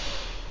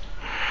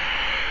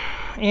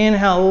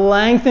 Inhale,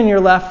 lengthen your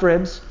left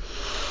ribs.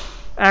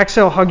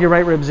 Exhale, hug your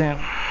right ribs in.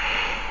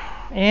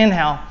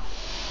 Inhale.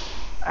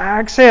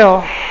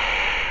 Exhale.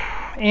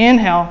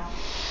 Inhale.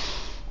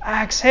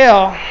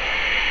 Exhale.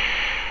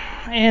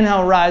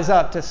 Inhale, rise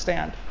up to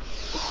stand.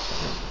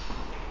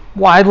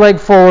 Wide leg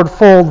forward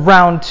fold,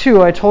 round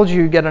 2. I told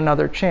you you'd get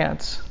another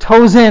chance.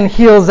 Toes in,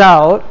 heels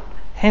out.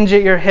 Hinge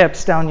at your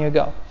hips, down you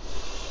go.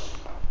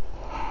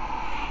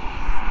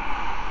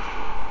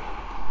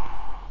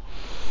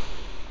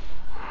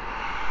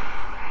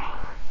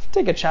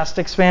 Take a chest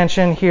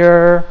expansion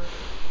here,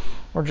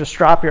 or just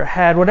drop your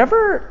head.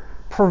 Whatever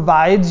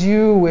provides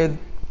you with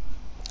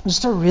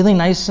just a really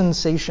nice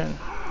sensation.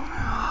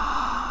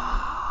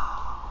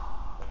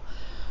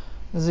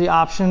 There's the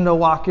option to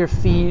walk your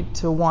feet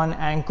to one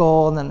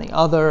ankle and then the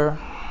other.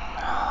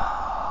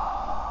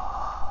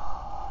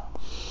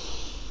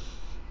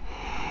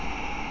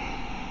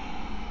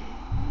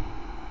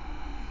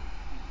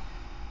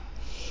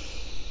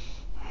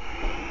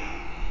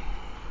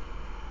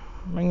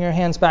 Bring your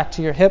hands back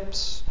to your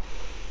hips.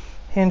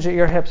 Hinge at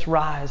your hips,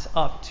 rise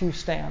up to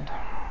stand.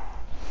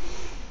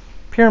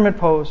 Pyramid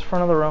pose,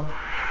 front of the room.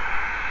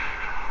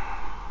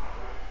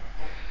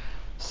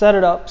 Set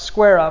it up,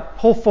 square up,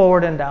 pull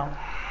forward and down.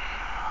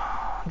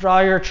 Draw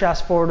your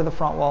chest forward to the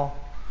front wall.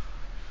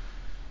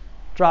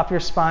 Drop your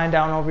spine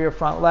down over your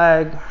front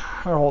leg,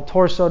 or whole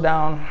torso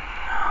down.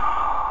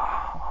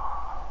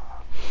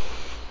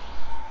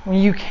 When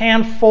you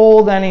can't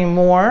fold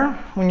anymore,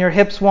 when your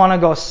hips want to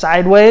go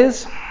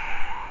sideways,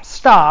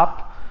 stop.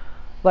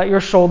 Let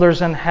your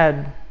shoulders and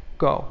head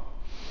go.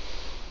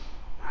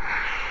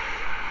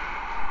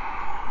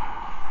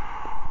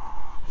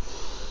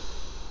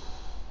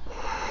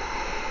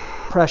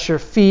 Press your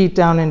feet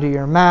down into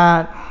your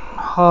mat.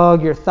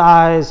 Hug your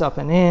thighs up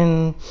and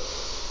in.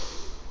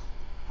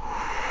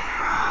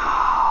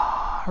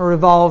 A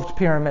revolved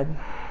pyramid.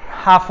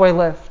 Halfway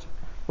lift.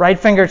 Right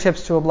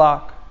fingertips to a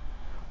block.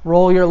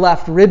 Roll your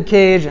left rib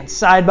cage and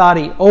side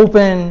body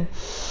open.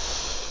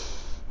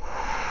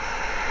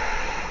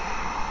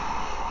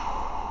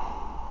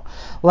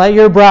 Let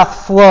your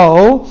breath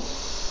flow.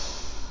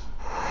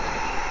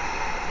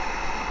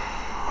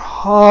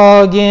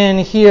 Hug in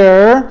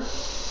here.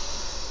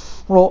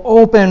 Roll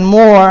open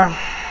more.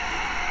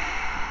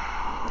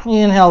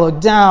 Inhale,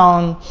 look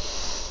down.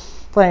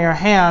 Plant your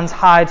hands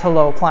high to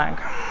low plank.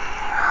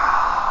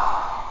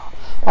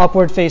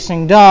 Upward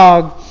facing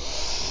dog.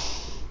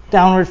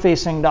 Downward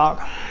facing dog.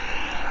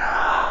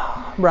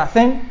 Breath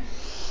in.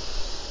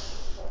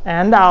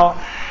 And out.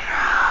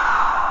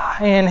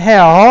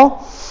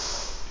 Inhale.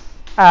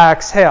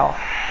 Exhale.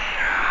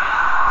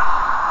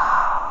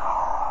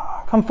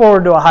 Come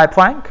forward to a high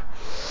plank.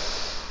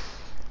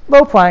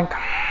 Low plank.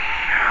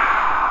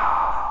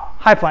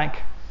 High plank.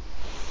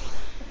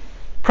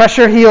 Press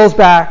your heels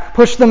back.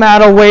 Push the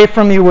mat away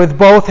from you with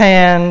both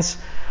hands.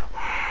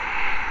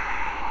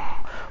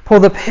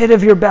 Pull the pit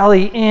of your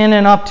belly in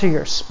and up to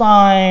your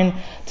spine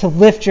to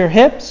lift your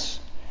hips.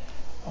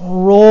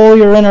 Roll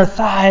your inner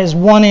thighs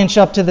 1 inch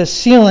up to the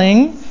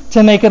ceiling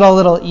to make it a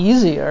little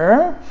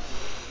easier.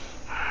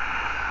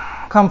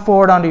 Come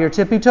forward onto your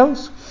tippy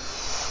toes.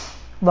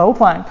 Low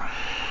plank.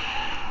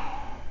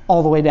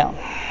 All the way down.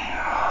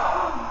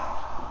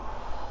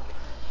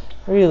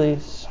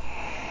 Release.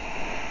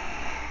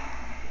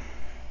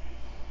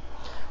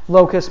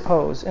 Locust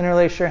pose.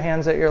 Interlace your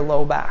hands at your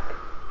low back.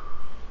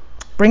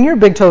 Bring your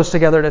big toes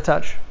together to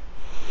touch.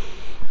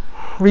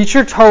 Reach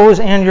your toes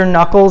and your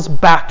knuckles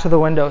back to the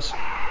windows.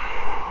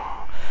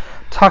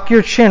 Tuck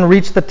your chin.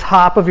 Reach the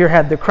top of your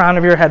head, the crown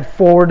of your head,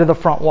 forward to the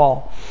front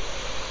wall.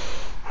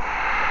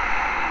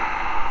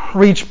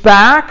 Reach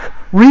back.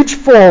 Reach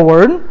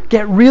forward.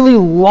 Get really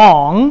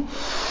long.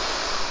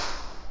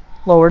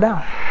 Lower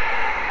down.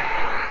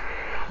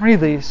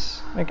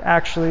 Release.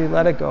 Actually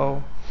let it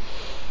go.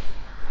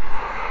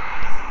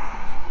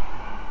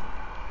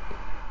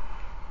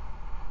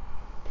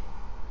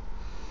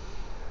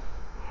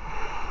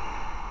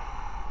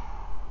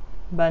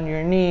 Bend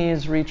your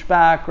knees, reach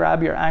back,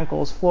 grab your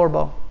ankles, floor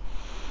bow.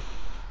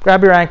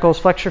 Grab your ankles,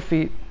 flex your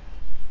feet.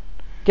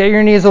 Get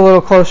your knees a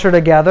little closer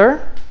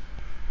together.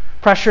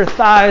 Press your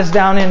thighs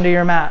down into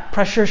your mat.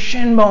 Press your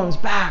shin bones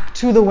back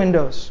to the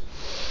windows.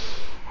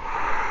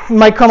 You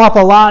might come up a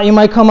lot. You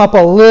might come up a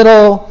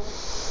little.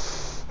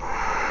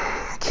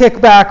 Kick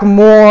back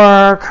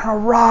more. Kind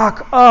of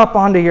rock up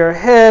onto your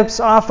hips,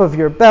 off of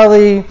your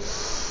belly.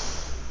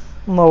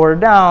 Lower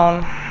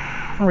down.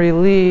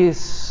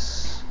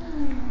 Release.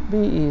 Be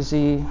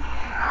easy.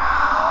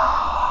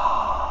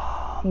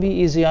 Be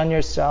easy on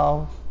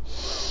yourself.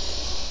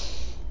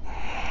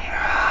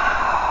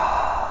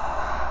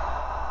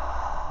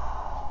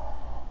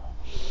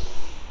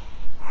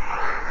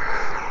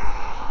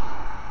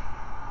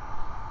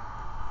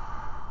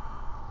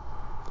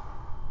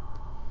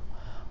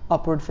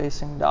 Upward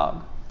facing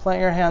dog.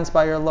 Plant your hands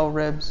by your low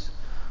ribs.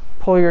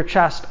 Pull your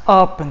chest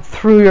up and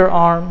through your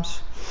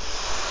arms.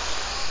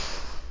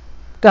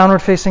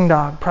 Downward facing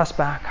dog. Press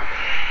back.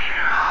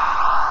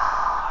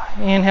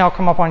 Inhale,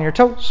 come up on your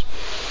toes.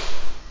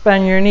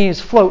 Bend your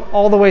knees, float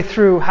all the way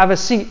through. Have a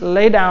seat,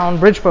 lay down,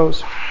 bridge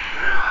pose.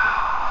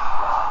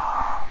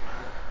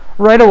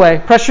 Right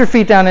away, press your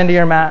feet down into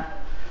your mat.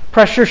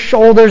 Press your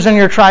shoulders and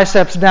your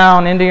triceps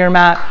down into your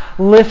mat.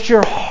 Lift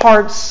your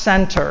heart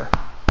center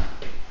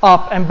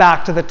up and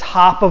back to the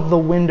top of the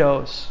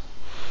windows.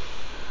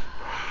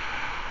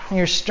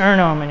 Your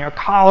sternum and your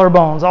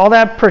collarbones, all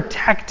that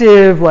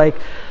protective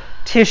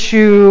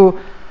tissue,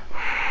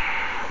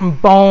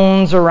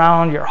 bones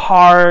around your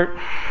heart,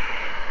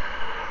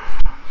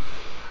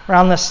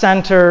 around the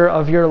center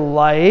of your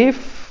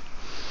life.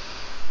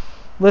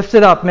 Lift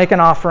it up, make an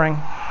offering.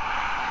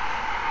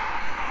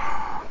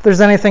 If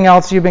there's anything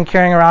else you've been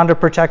carrying around to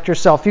protect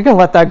yourself, you can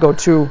let that go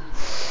too.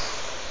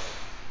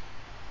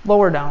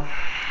 Lower down.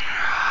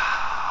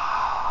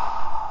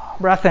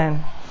 Breath in.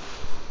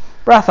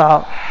 Breath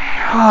out.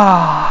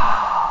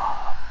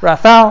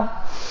 Breath out.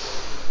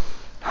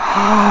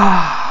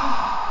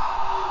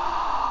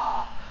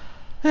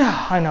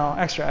 Yeah, I know.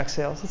 Extra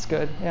exhales. It's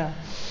good. Yeah.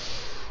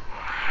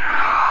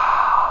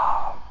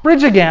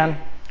 Bridge again.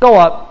 Go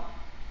up.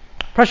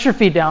 Press your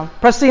feet down.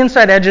 Press the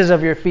inside edges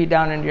of your feet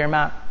down into your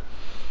mat.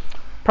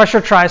 Press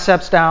your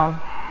triceps down.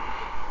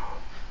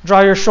 Draw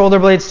your shoulder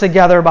blades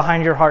together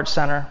behind your heart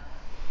center.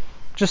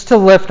 Just to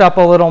lift up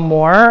a little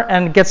more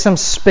and get some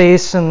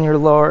space in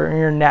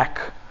your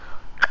neck.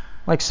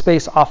 Like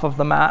space off of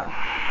the mat.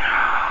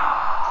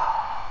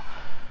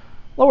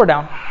 Lower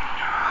down.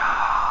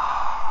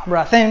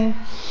 Breath in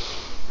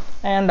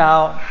and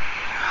out.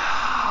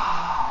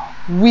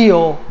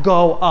 Wheel,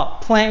 go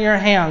up. Plant your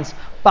hands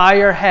by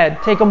your head.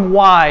 Take them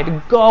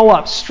wide. Go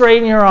up.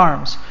 Straighten your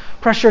arms.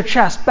 Press your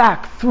chest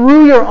back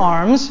through your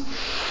arms.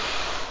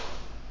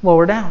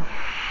 Lower down.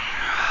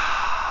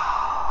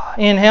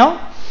 Inhale.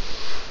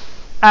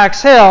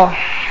 Exhale.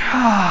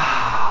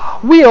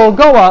 Wheel,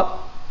 go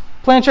up.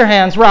 Plant your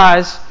hands,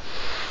 rise.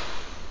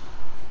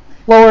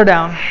 Lower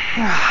down.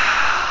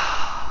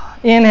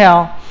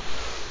 Inhale.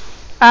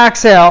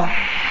 Exhale.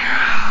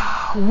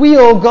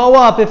 Wheel, go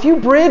up. If you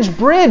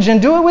bridge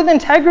and do it with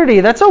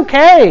integrity. That's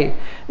okay.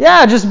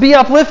 Yeah, just be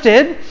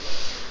uplifted.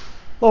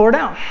 Lower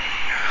down.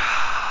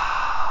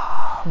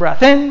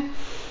 Breath in.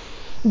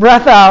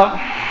 Breath out.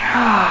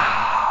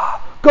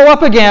 Go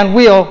up again.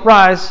 Wheel,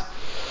 rise.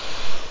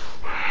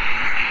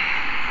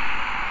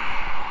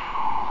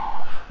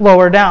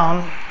 Lower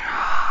down.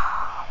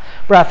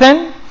 Breath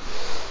in.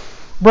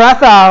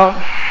 Breath out.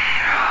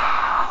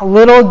 A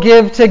little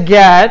give to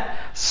get.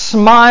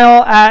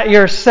 Smile at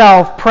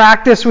yourself.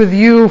 Practice with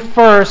you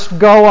first.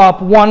 Go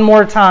up one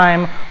more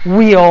time.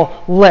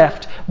 Wheel,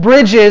 lift.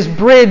 Bridges,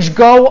 bridge,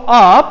 go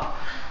up.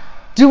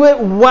 Do it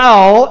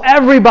well.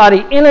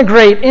 Everybody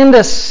integrate in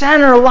the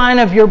center line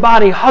of your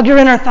body. Hug your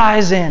inner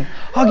thighs in.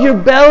 Hug your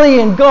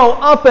belly and go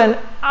up and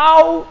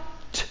out.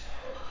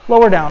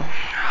 Lower down.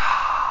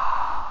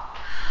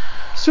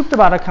 Supta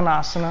Baddha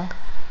Konasana.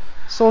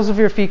 Soles of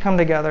your feet come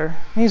together.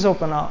 Knees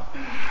open up.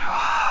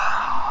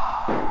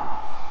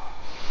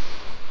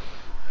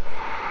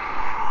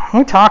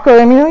 We talk,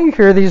 you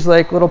hear these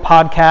little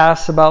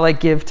podcasts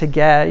about give to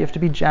get. You have to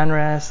be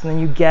generous, and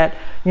then you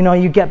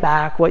get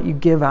back what you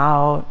give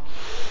out.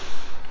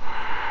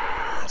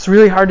 It's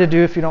really hard to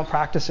do if you don't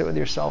practice it with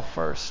yourself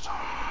first.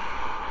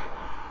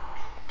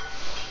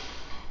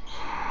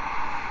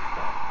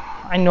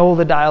 I know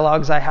the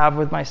dialogues I have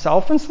with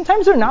myself, and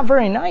sometimes they're not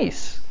very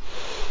nice.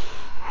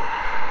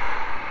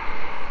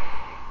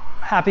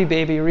 Happy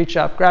baby, reach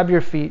up, grab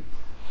your feet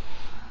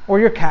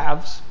or your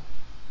calves.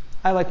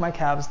 I like my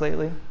calves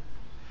lately.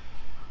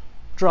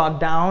 Draw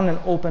down and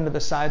open to the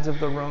sides of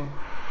the room.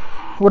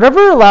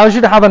 Whatever allows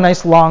you to have a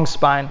nice long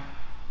spine.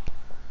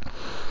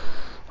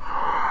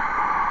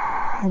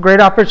 A great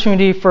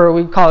opportunity for,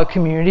 we call it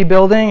community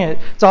building.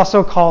 It's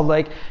also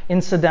called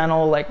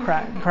incidental,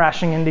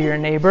 crashing into your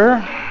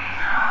neighbor.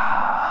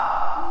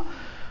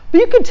 But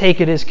you could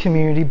take it as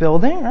community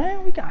building,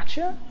 right? We got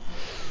you.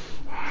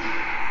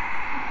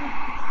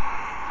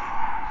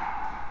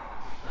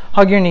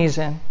 Hug your knees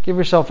in. Give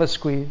yourself a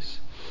squeeze.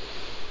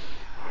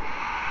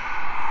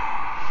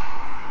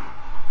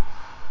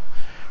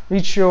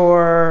 Reach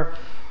your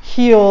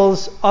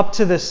heels up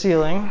to the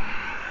ceiling.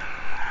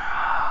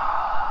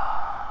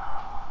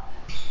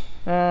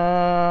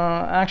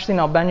 Actually,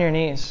 no, bend your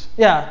knees.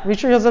 Yeah,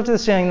 reach your heels up to the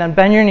ceiling, then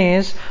bend your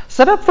knees.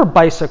 Set up for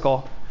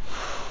bicycle.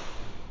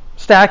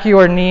 Stack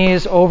your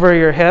knees over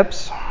your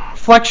hips.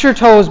 Flex your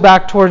toes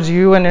back towards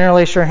you and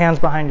interlace your hands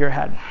behind your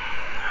head.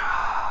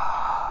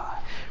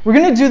 We're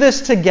going to do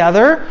this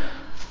together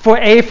for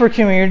A, for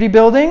community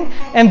building,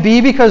 and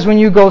B, because when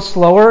you go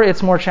slower,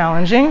 it's more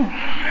challenging.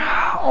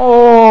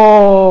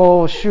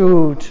 Oh,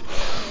 shoot.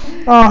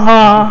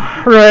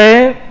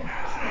 Right?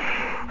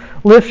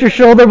 Lift your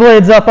shoulder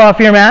blades up off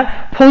your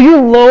mat. Pull your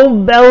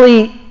low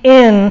belly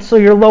in so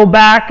your low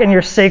back and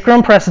your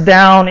sacrum press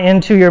down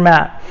into your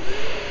mat.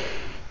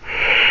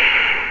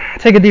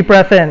 Take a deep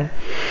breath in.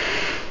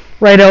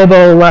 Right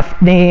elbow, left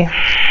knee.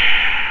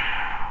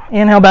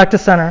 Inhale back to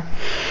center.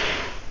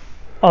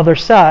 Other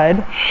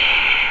side.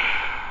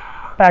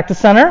 Back to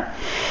center.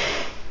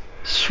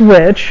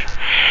 Switch.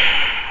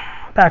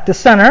 Back to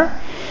center.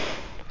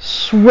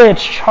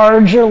 Switch.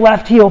 Charge your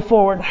left heel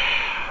forward.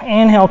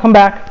 Inhale, come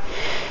back.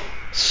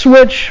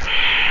 Switch.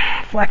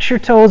 Flex your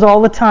toes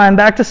all the time.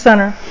 Back to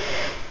center.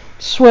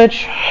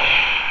 Switch.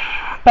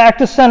 Back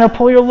to center.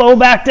 Pull your low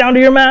back down to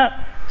your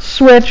mat.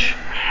 Switch.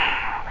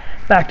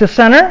 Back to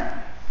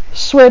center.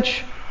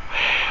 Switch.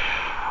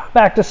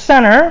 Back to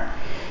center.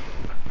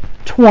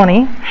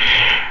 20.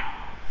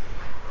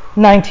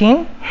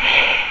 19.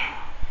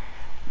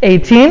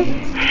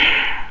 18.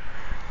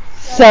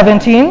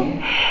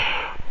 17.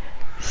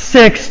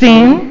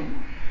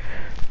 16.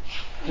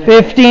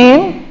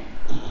 15.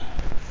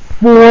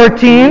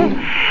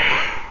 14,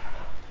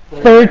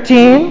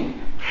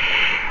 13,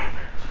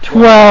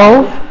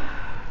 12,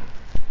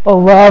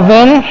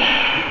 11,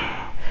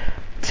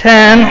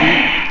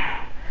 10,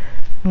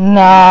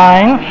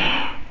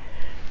 9,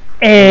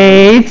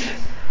 8,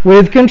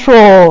 with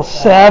control,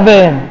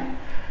 7,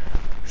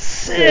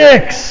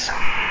 6,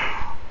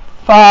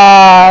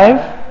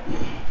 5,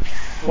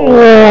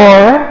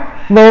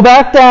 4, low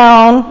back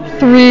down,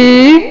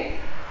 3,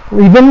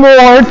 even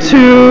more,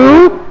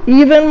 2,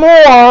 even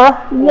more,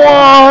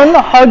 1,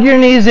 hug your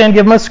knees in,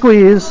 give them a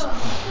squeeze.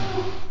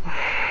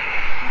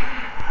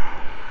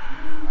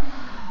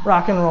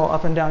 Rock and roll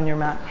up and down your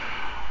mat,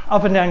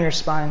 up and down your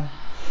spine.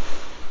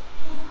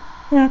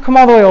 Come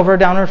all the way over,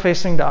 downward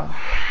facing dog.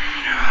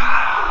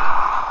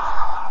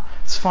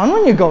 It's fun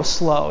when you go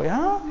slow,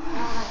 yeah?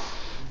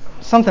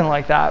 Something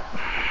like that.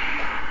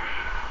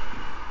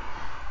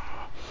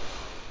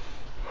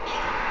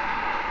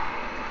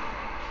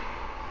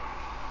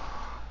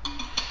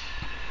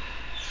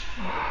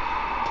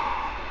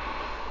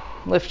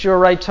 Lift your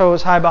right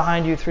toes high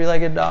behind you,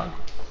 three-legged dog.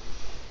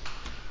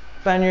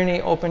 Bend your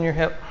knee, open your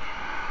hip.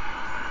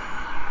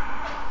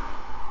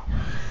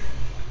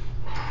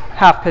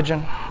 Half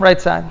pigeon,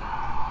 right side.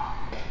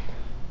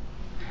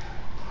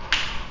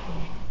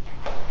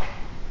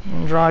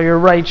 And draw your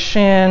right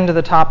shin to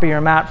the top of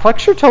your mat.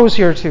 Flex your toes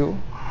here too,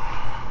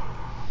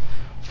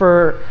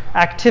 for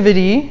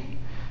activity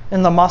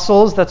in the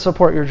muscles that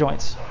support your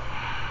joints.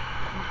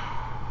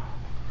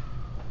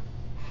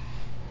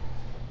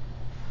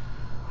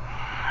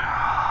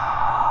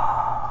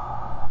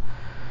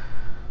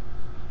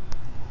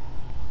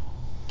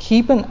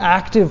 Keep an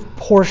active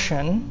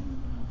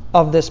portion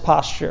of this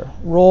posture.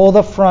 Roll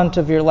the front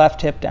of your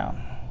left hip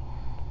down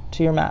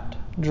to your mat.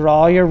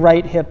 Draw your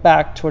right hip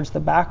back towards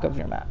the back of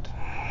your mat.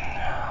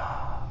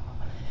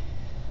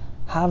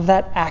 Have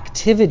that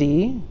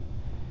activity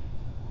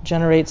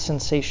generate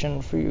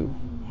sensation for you.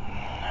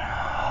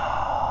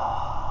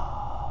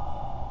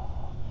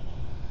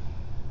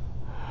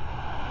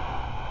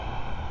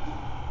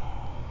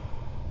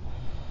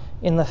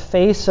 In the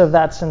face of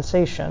that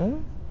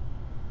sensation,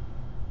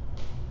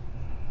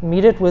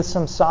 meet it with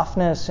some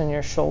softness in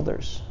your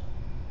shoulders,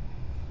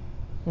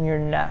 in your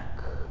neck,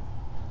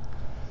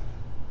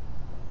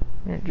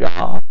 in your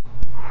jaw,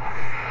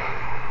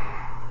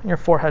 in your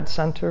forehead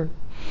center.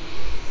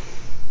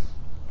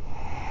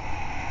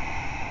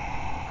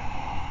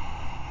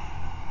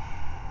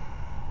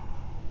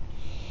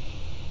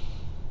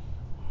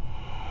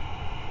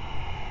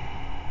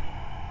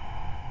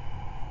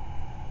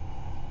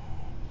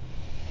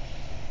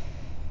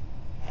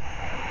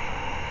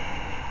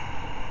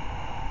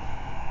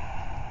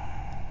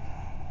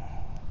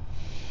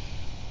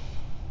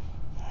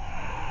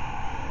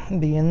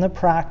 Be in the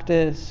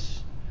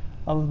practice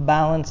of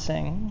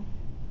balancing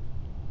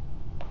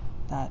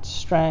that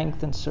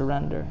strength and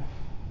surrender,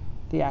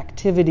 the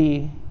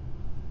activity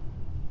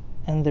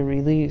and the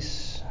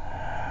release.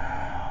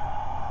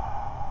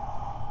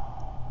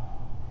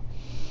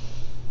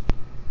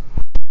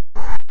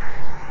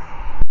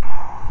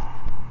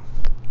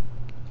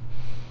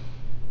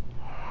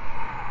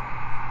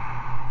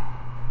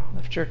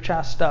 Lift your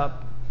chest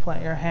up,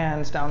 plant your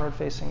hands, downward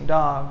facing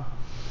dog.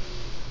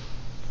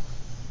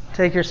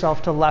 Take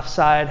yourself to left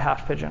side,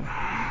 half pigeon.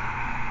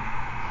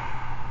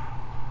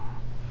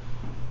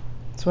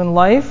 So in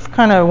life,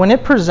 when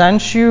it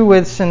presents you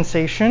with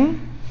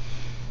sensation,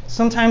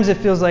 sometimes it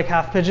feels like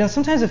half pigeon,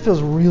 sometimes it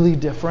feels really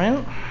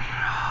different.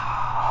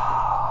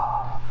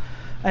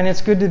 And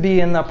it's good to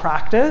be in the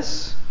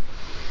practice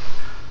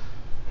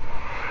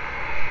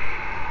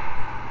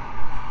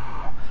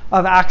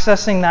of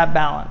accessing that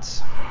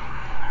balance.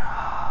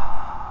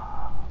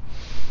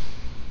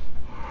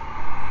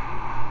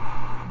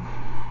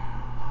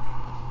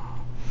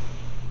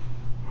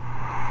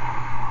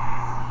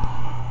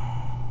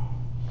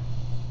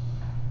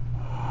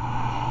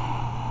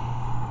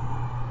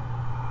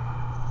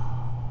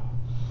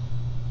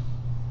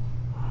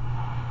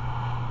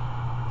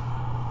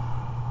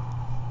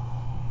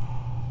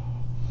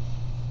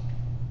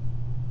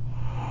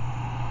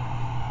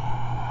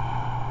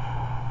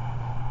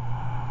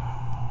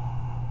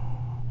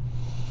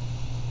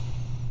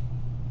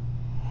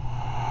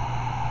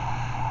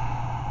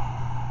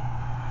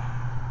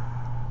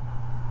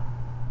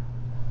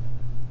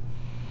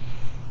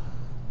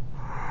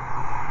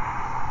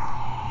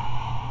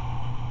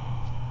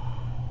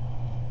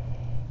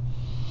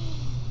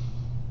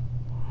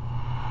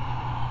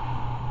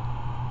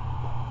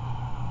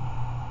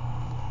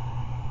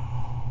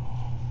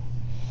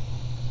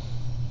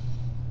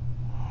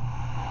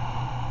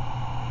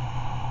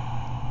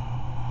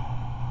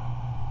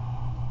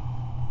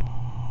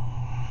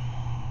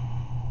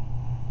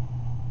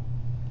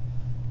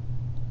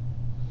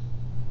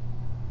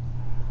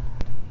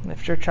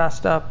 Lift your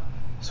chest up.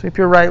 Sweep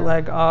your right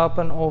leg up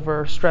and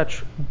over.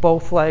 Stretch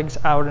both legs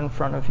out in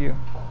front of you.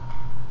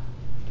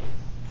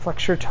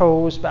 Flex your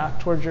toes back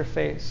towards your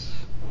face.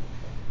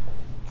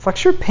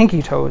 Flex your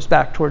pinky toes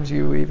back towards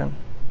you even.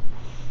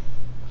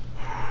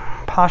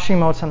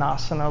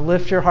 Paschimottanasana.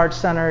 Lift your heart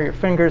center, your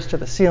fingers to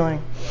the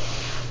ceiling.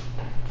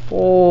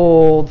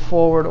 Fold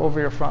forward over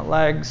your front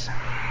legs.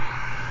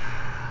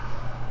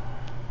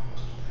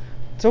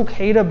 It's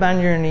okay to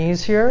bend your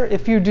knees here.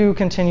 If you do,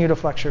 continue to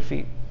flex your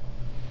feet.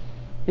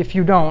 If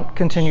you don't,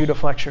 continue to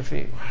flex your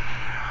feet.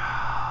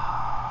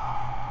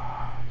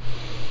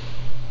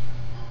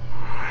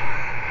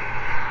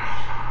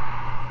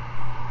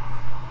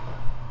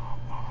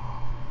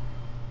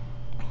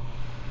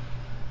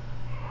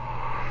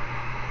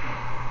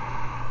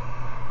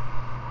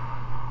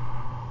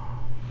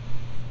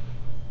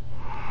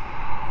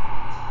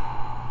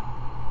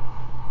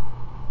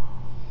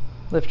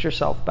 Lift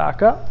yourself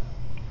back up.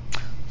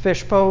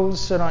 Fish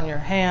pose, sit on your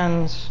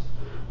hands.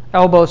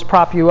 Elbows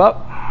prop you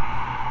up.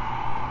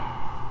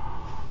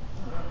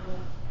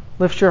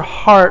 Lift your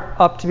heart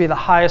up to be the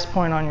highest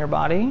point on your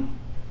body.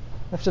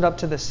 Lift it up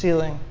to the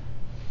ceiling.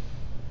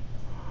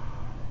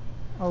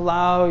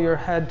 Allow your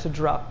head to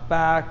drop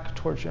back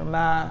towards your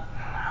mat.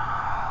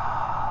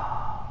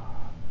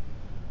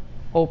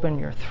 Open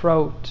your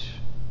throat.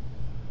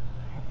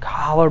 Your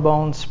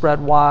collarbones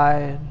spread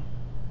wide.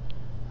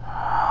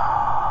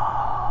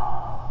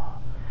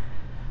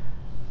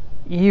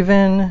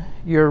 Even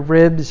your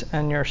ribs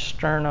and your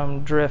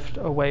sternum drift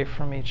away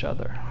from each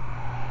other.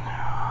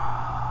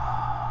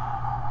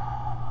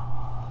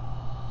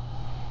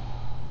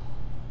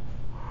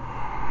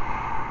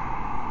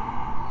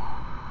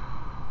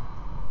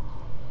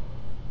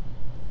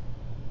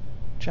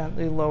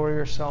 Gently lower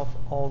yourself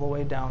all the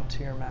way down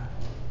to your mat.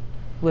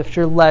 Lift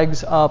your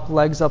legs up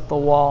the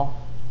wall,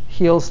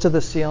 heels to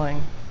the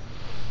ceiling.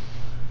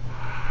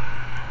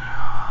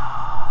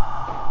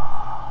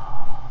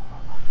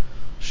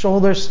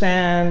 Shoulder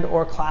stand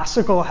or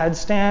classical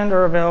headstand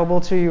are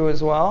available to you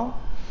as well.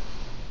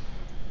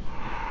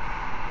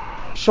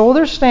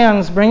 Shoulder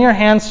stands, bring your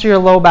hands to your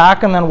low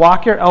back and then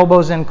walk your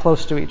elbows in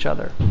close to each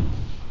other.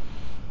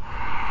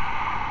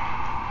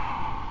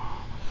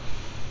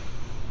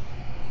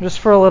 Just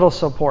for a little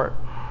support.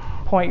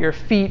 Point your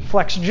feet,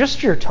 flex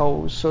just your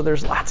toes so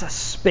there's lots of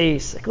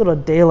space, like a little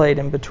daylight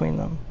in between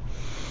them.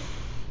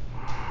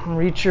 And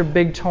reach your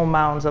big toe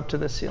mounds up to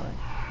the ceiling.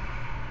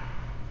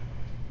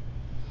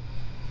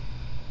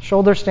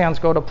 Shoulder stands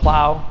go to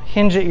plow.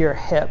 Hinge at your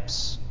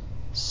hips.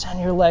 Send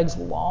your legs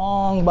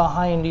long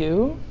behind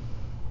you.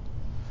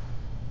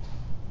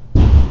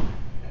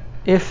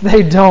 If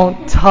they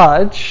don't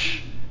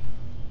touch,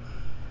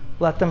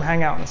 let them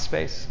hang out in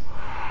space.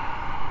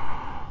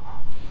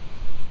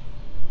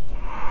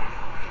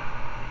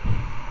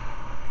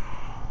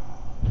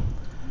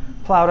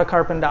 Plow to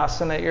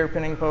Karpandasana, ear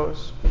pinning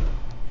pose.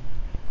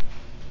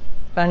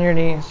 Bend your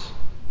knees.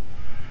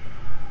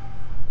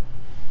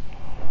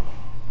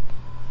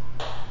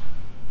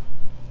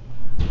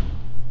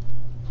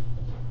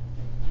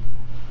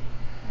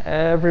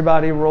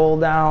 Everybody roll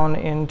down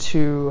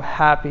into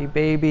happy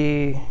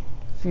baby.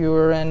 If you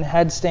were in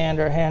headstand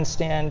or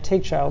handstand,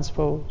 take child's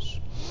pose.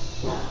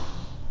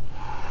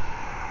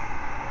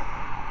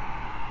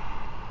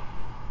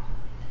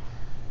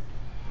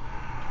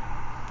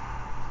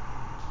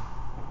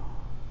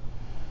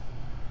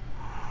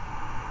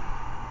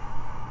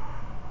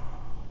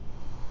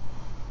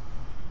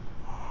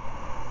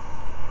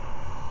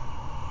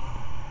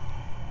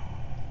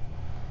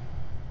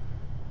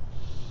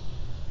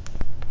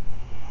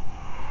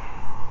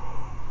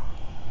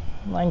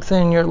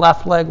 Lengthen your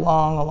left leg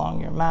long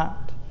along your mat.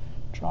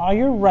 Draw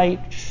your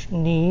right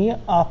knee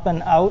up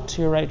and out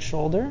to your right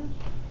shoulder.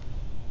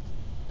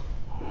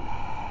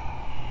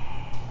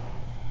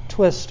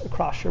 Twist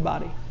across your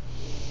body.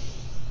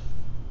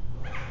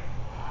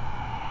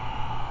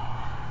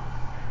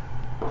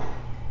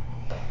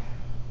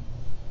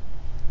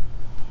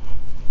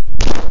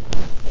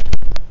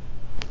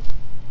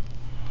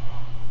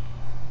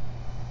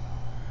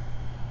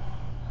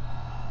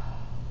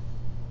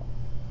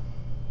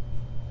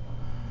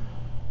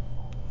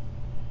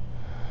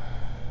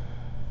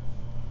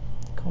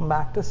 Come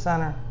back to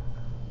center.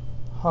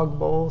 Hug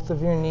both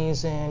of your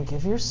knees in.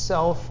 Give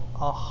yourself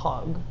a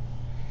hug,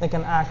 like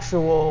an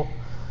actual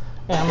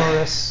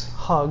amorous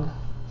hug.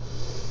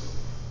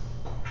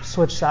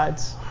 Switch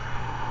sides.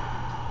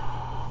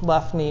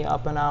 Left knee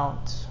up and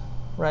out.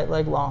 Right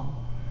leg long.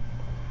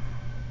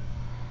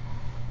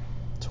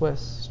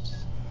 Twist.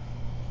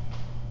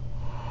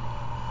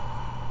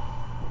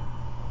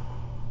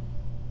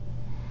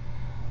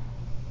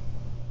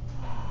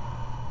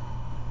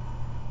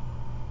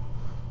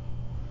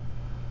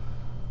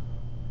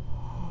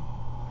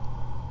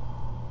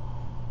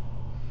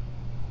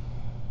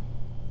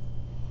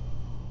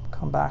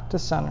 Come back to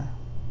center.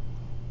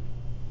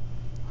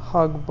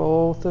 Hug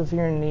both of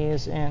your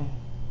knees in.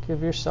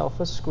 Give yourself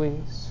a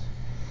squeeze.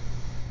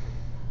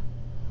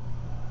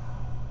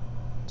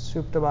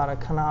 Supta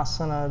Baddha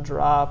Konasana.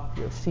 Drop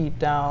your feet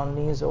down,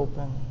 knees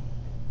open.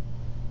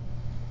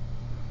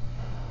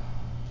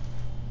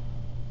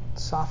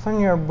 Soften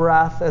your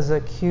breath as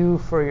a cue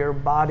for your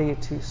body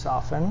to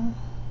soften.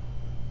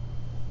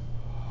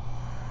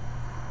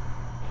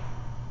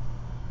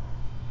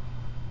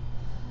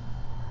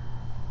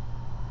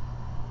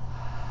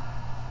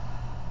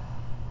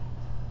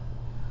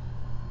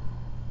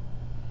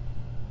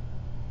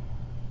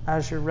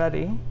 As you're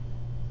ready,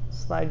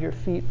 slide your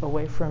feet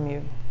away from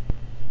you.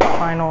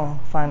 Final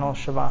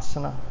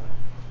Shavasana.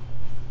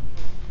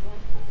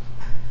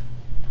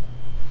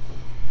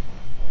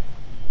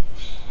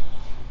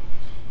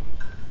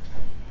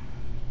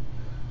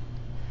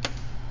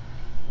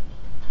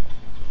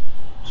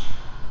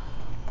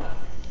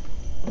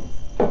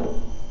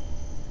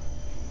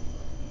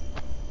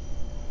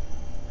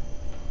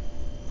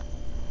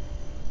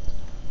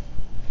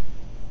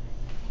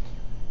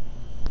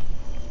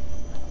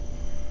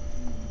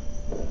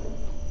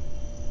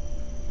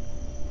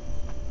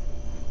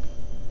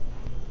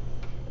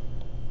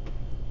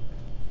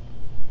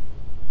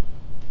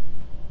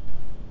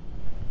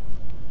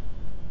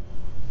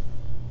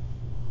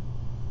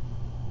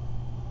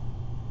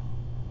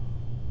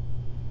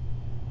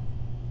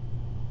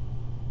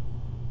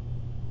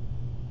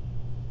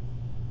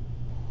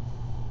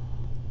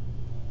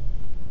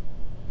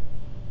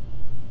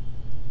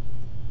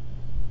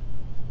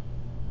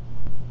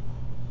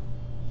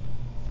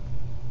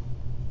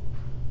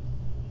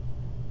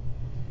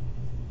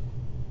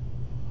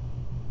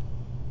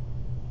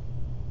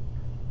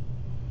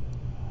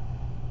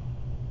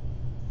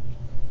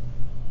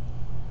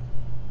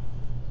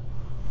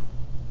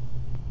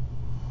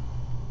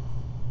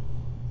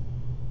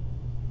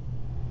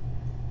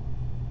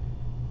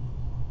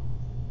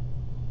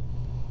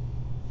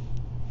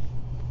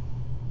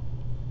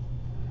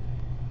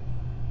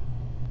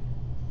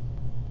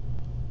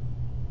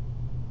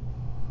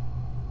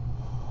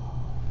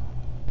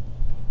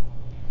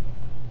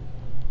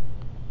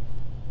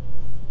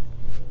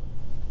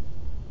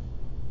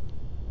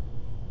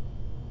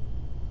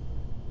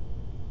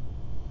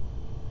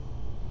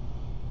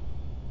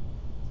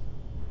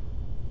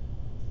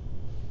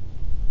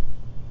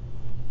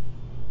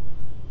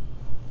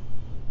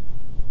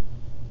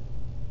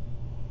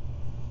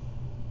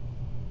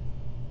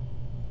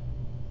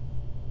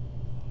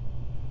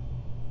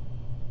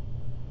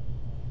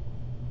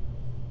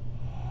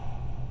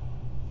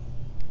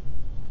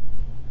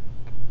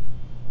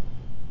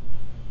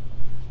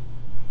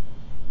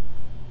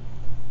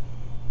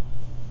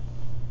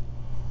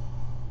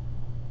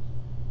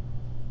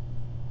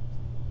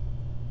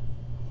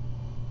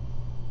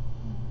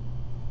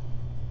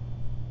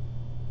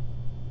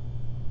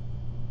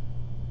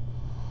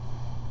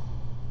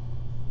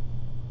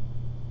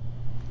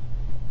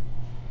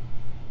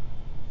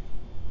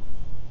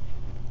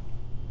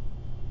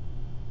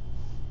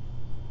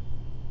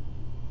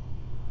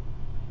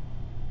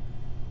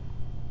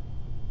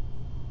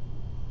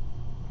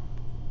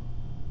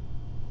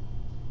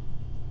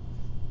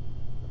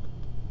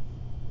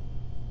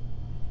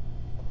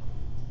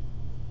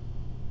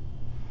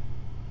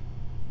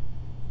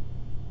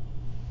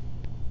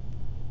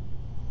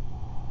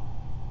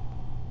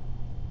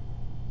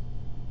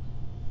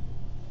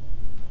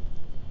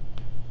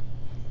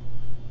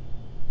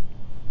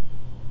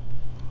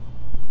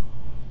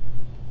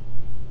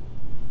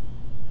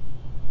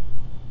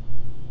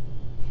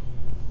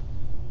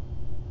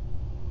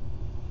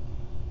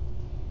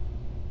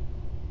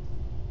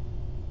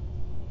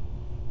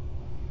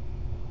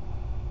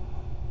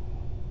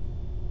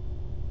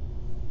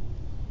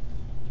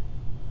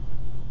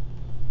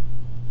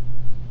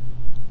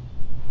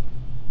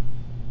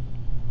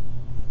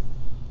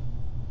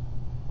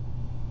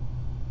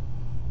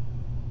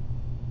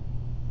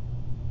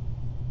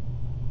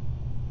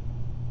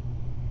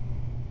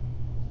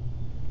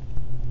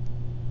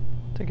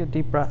 Take a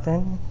deep breath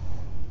in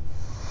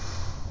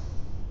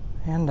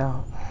and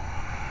out.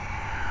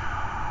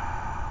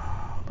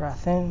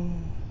 Breath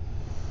in,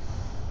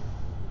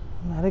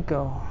 let it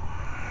go.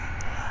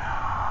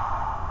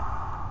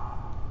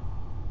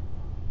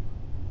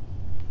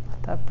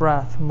 Let that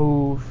breath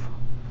move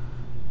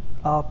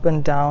up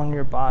and down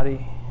your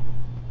body.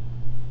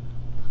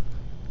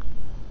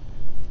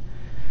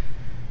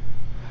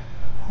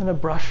 kind of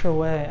brush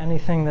away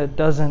anything that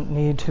doesn't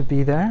need to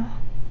be there.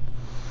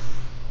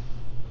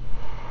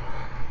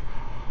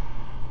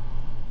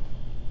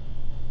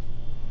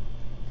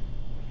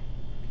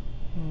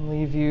 And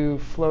leave you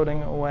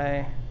floating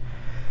away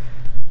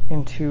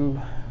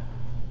into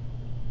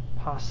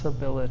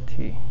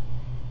possibility.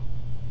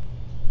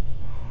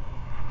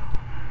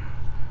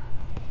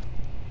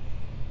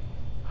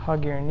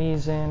 Hug your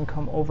knees in,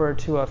 come over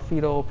to a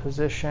fetal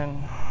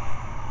position.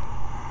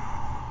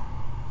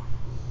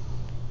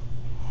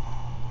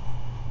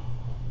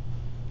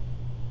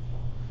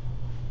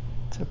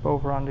 Tip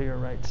over onto your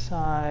right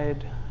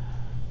side.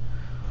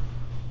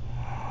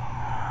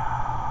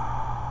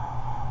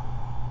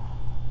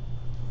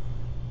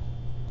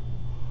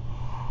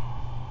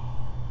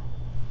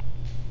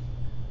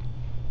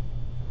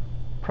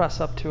 Press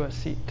up to a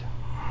seat.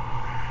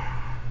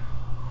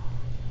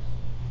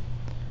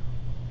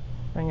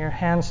 Bring your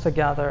hands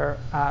together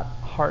at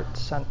heart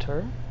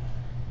center.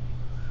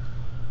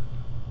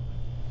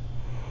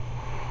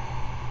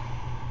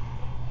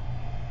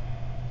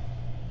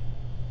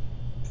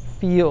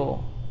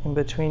 Feel in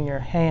between your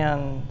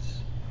hands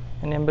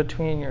and in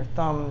between your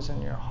thumbs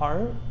and your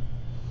heart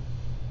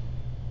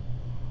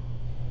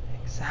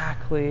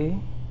exactly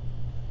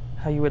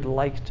how you would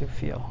like to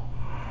feel.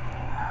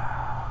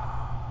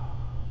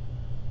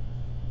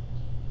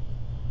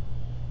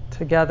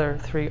 Together,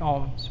 3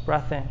 ohms.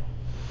 Breath in.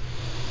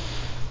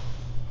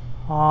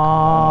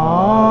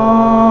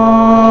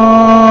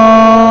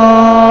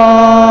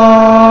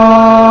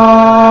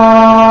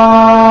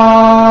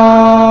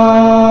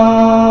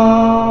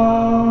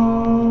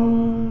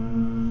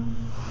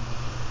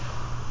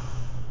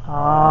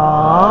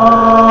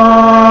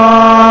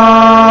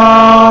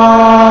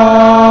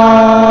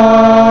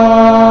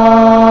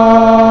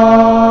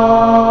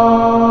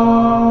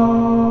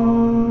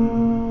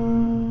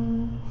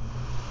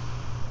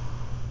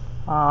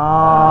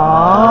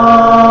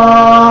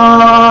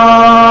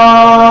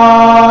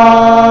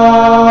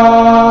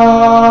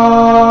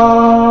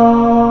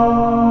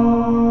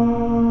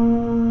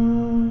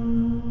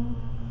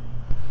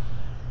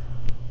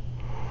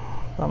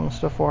 Thumbs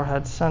to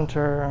forehead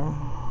center.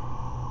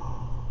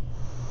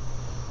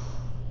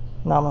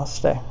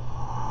 Namaste.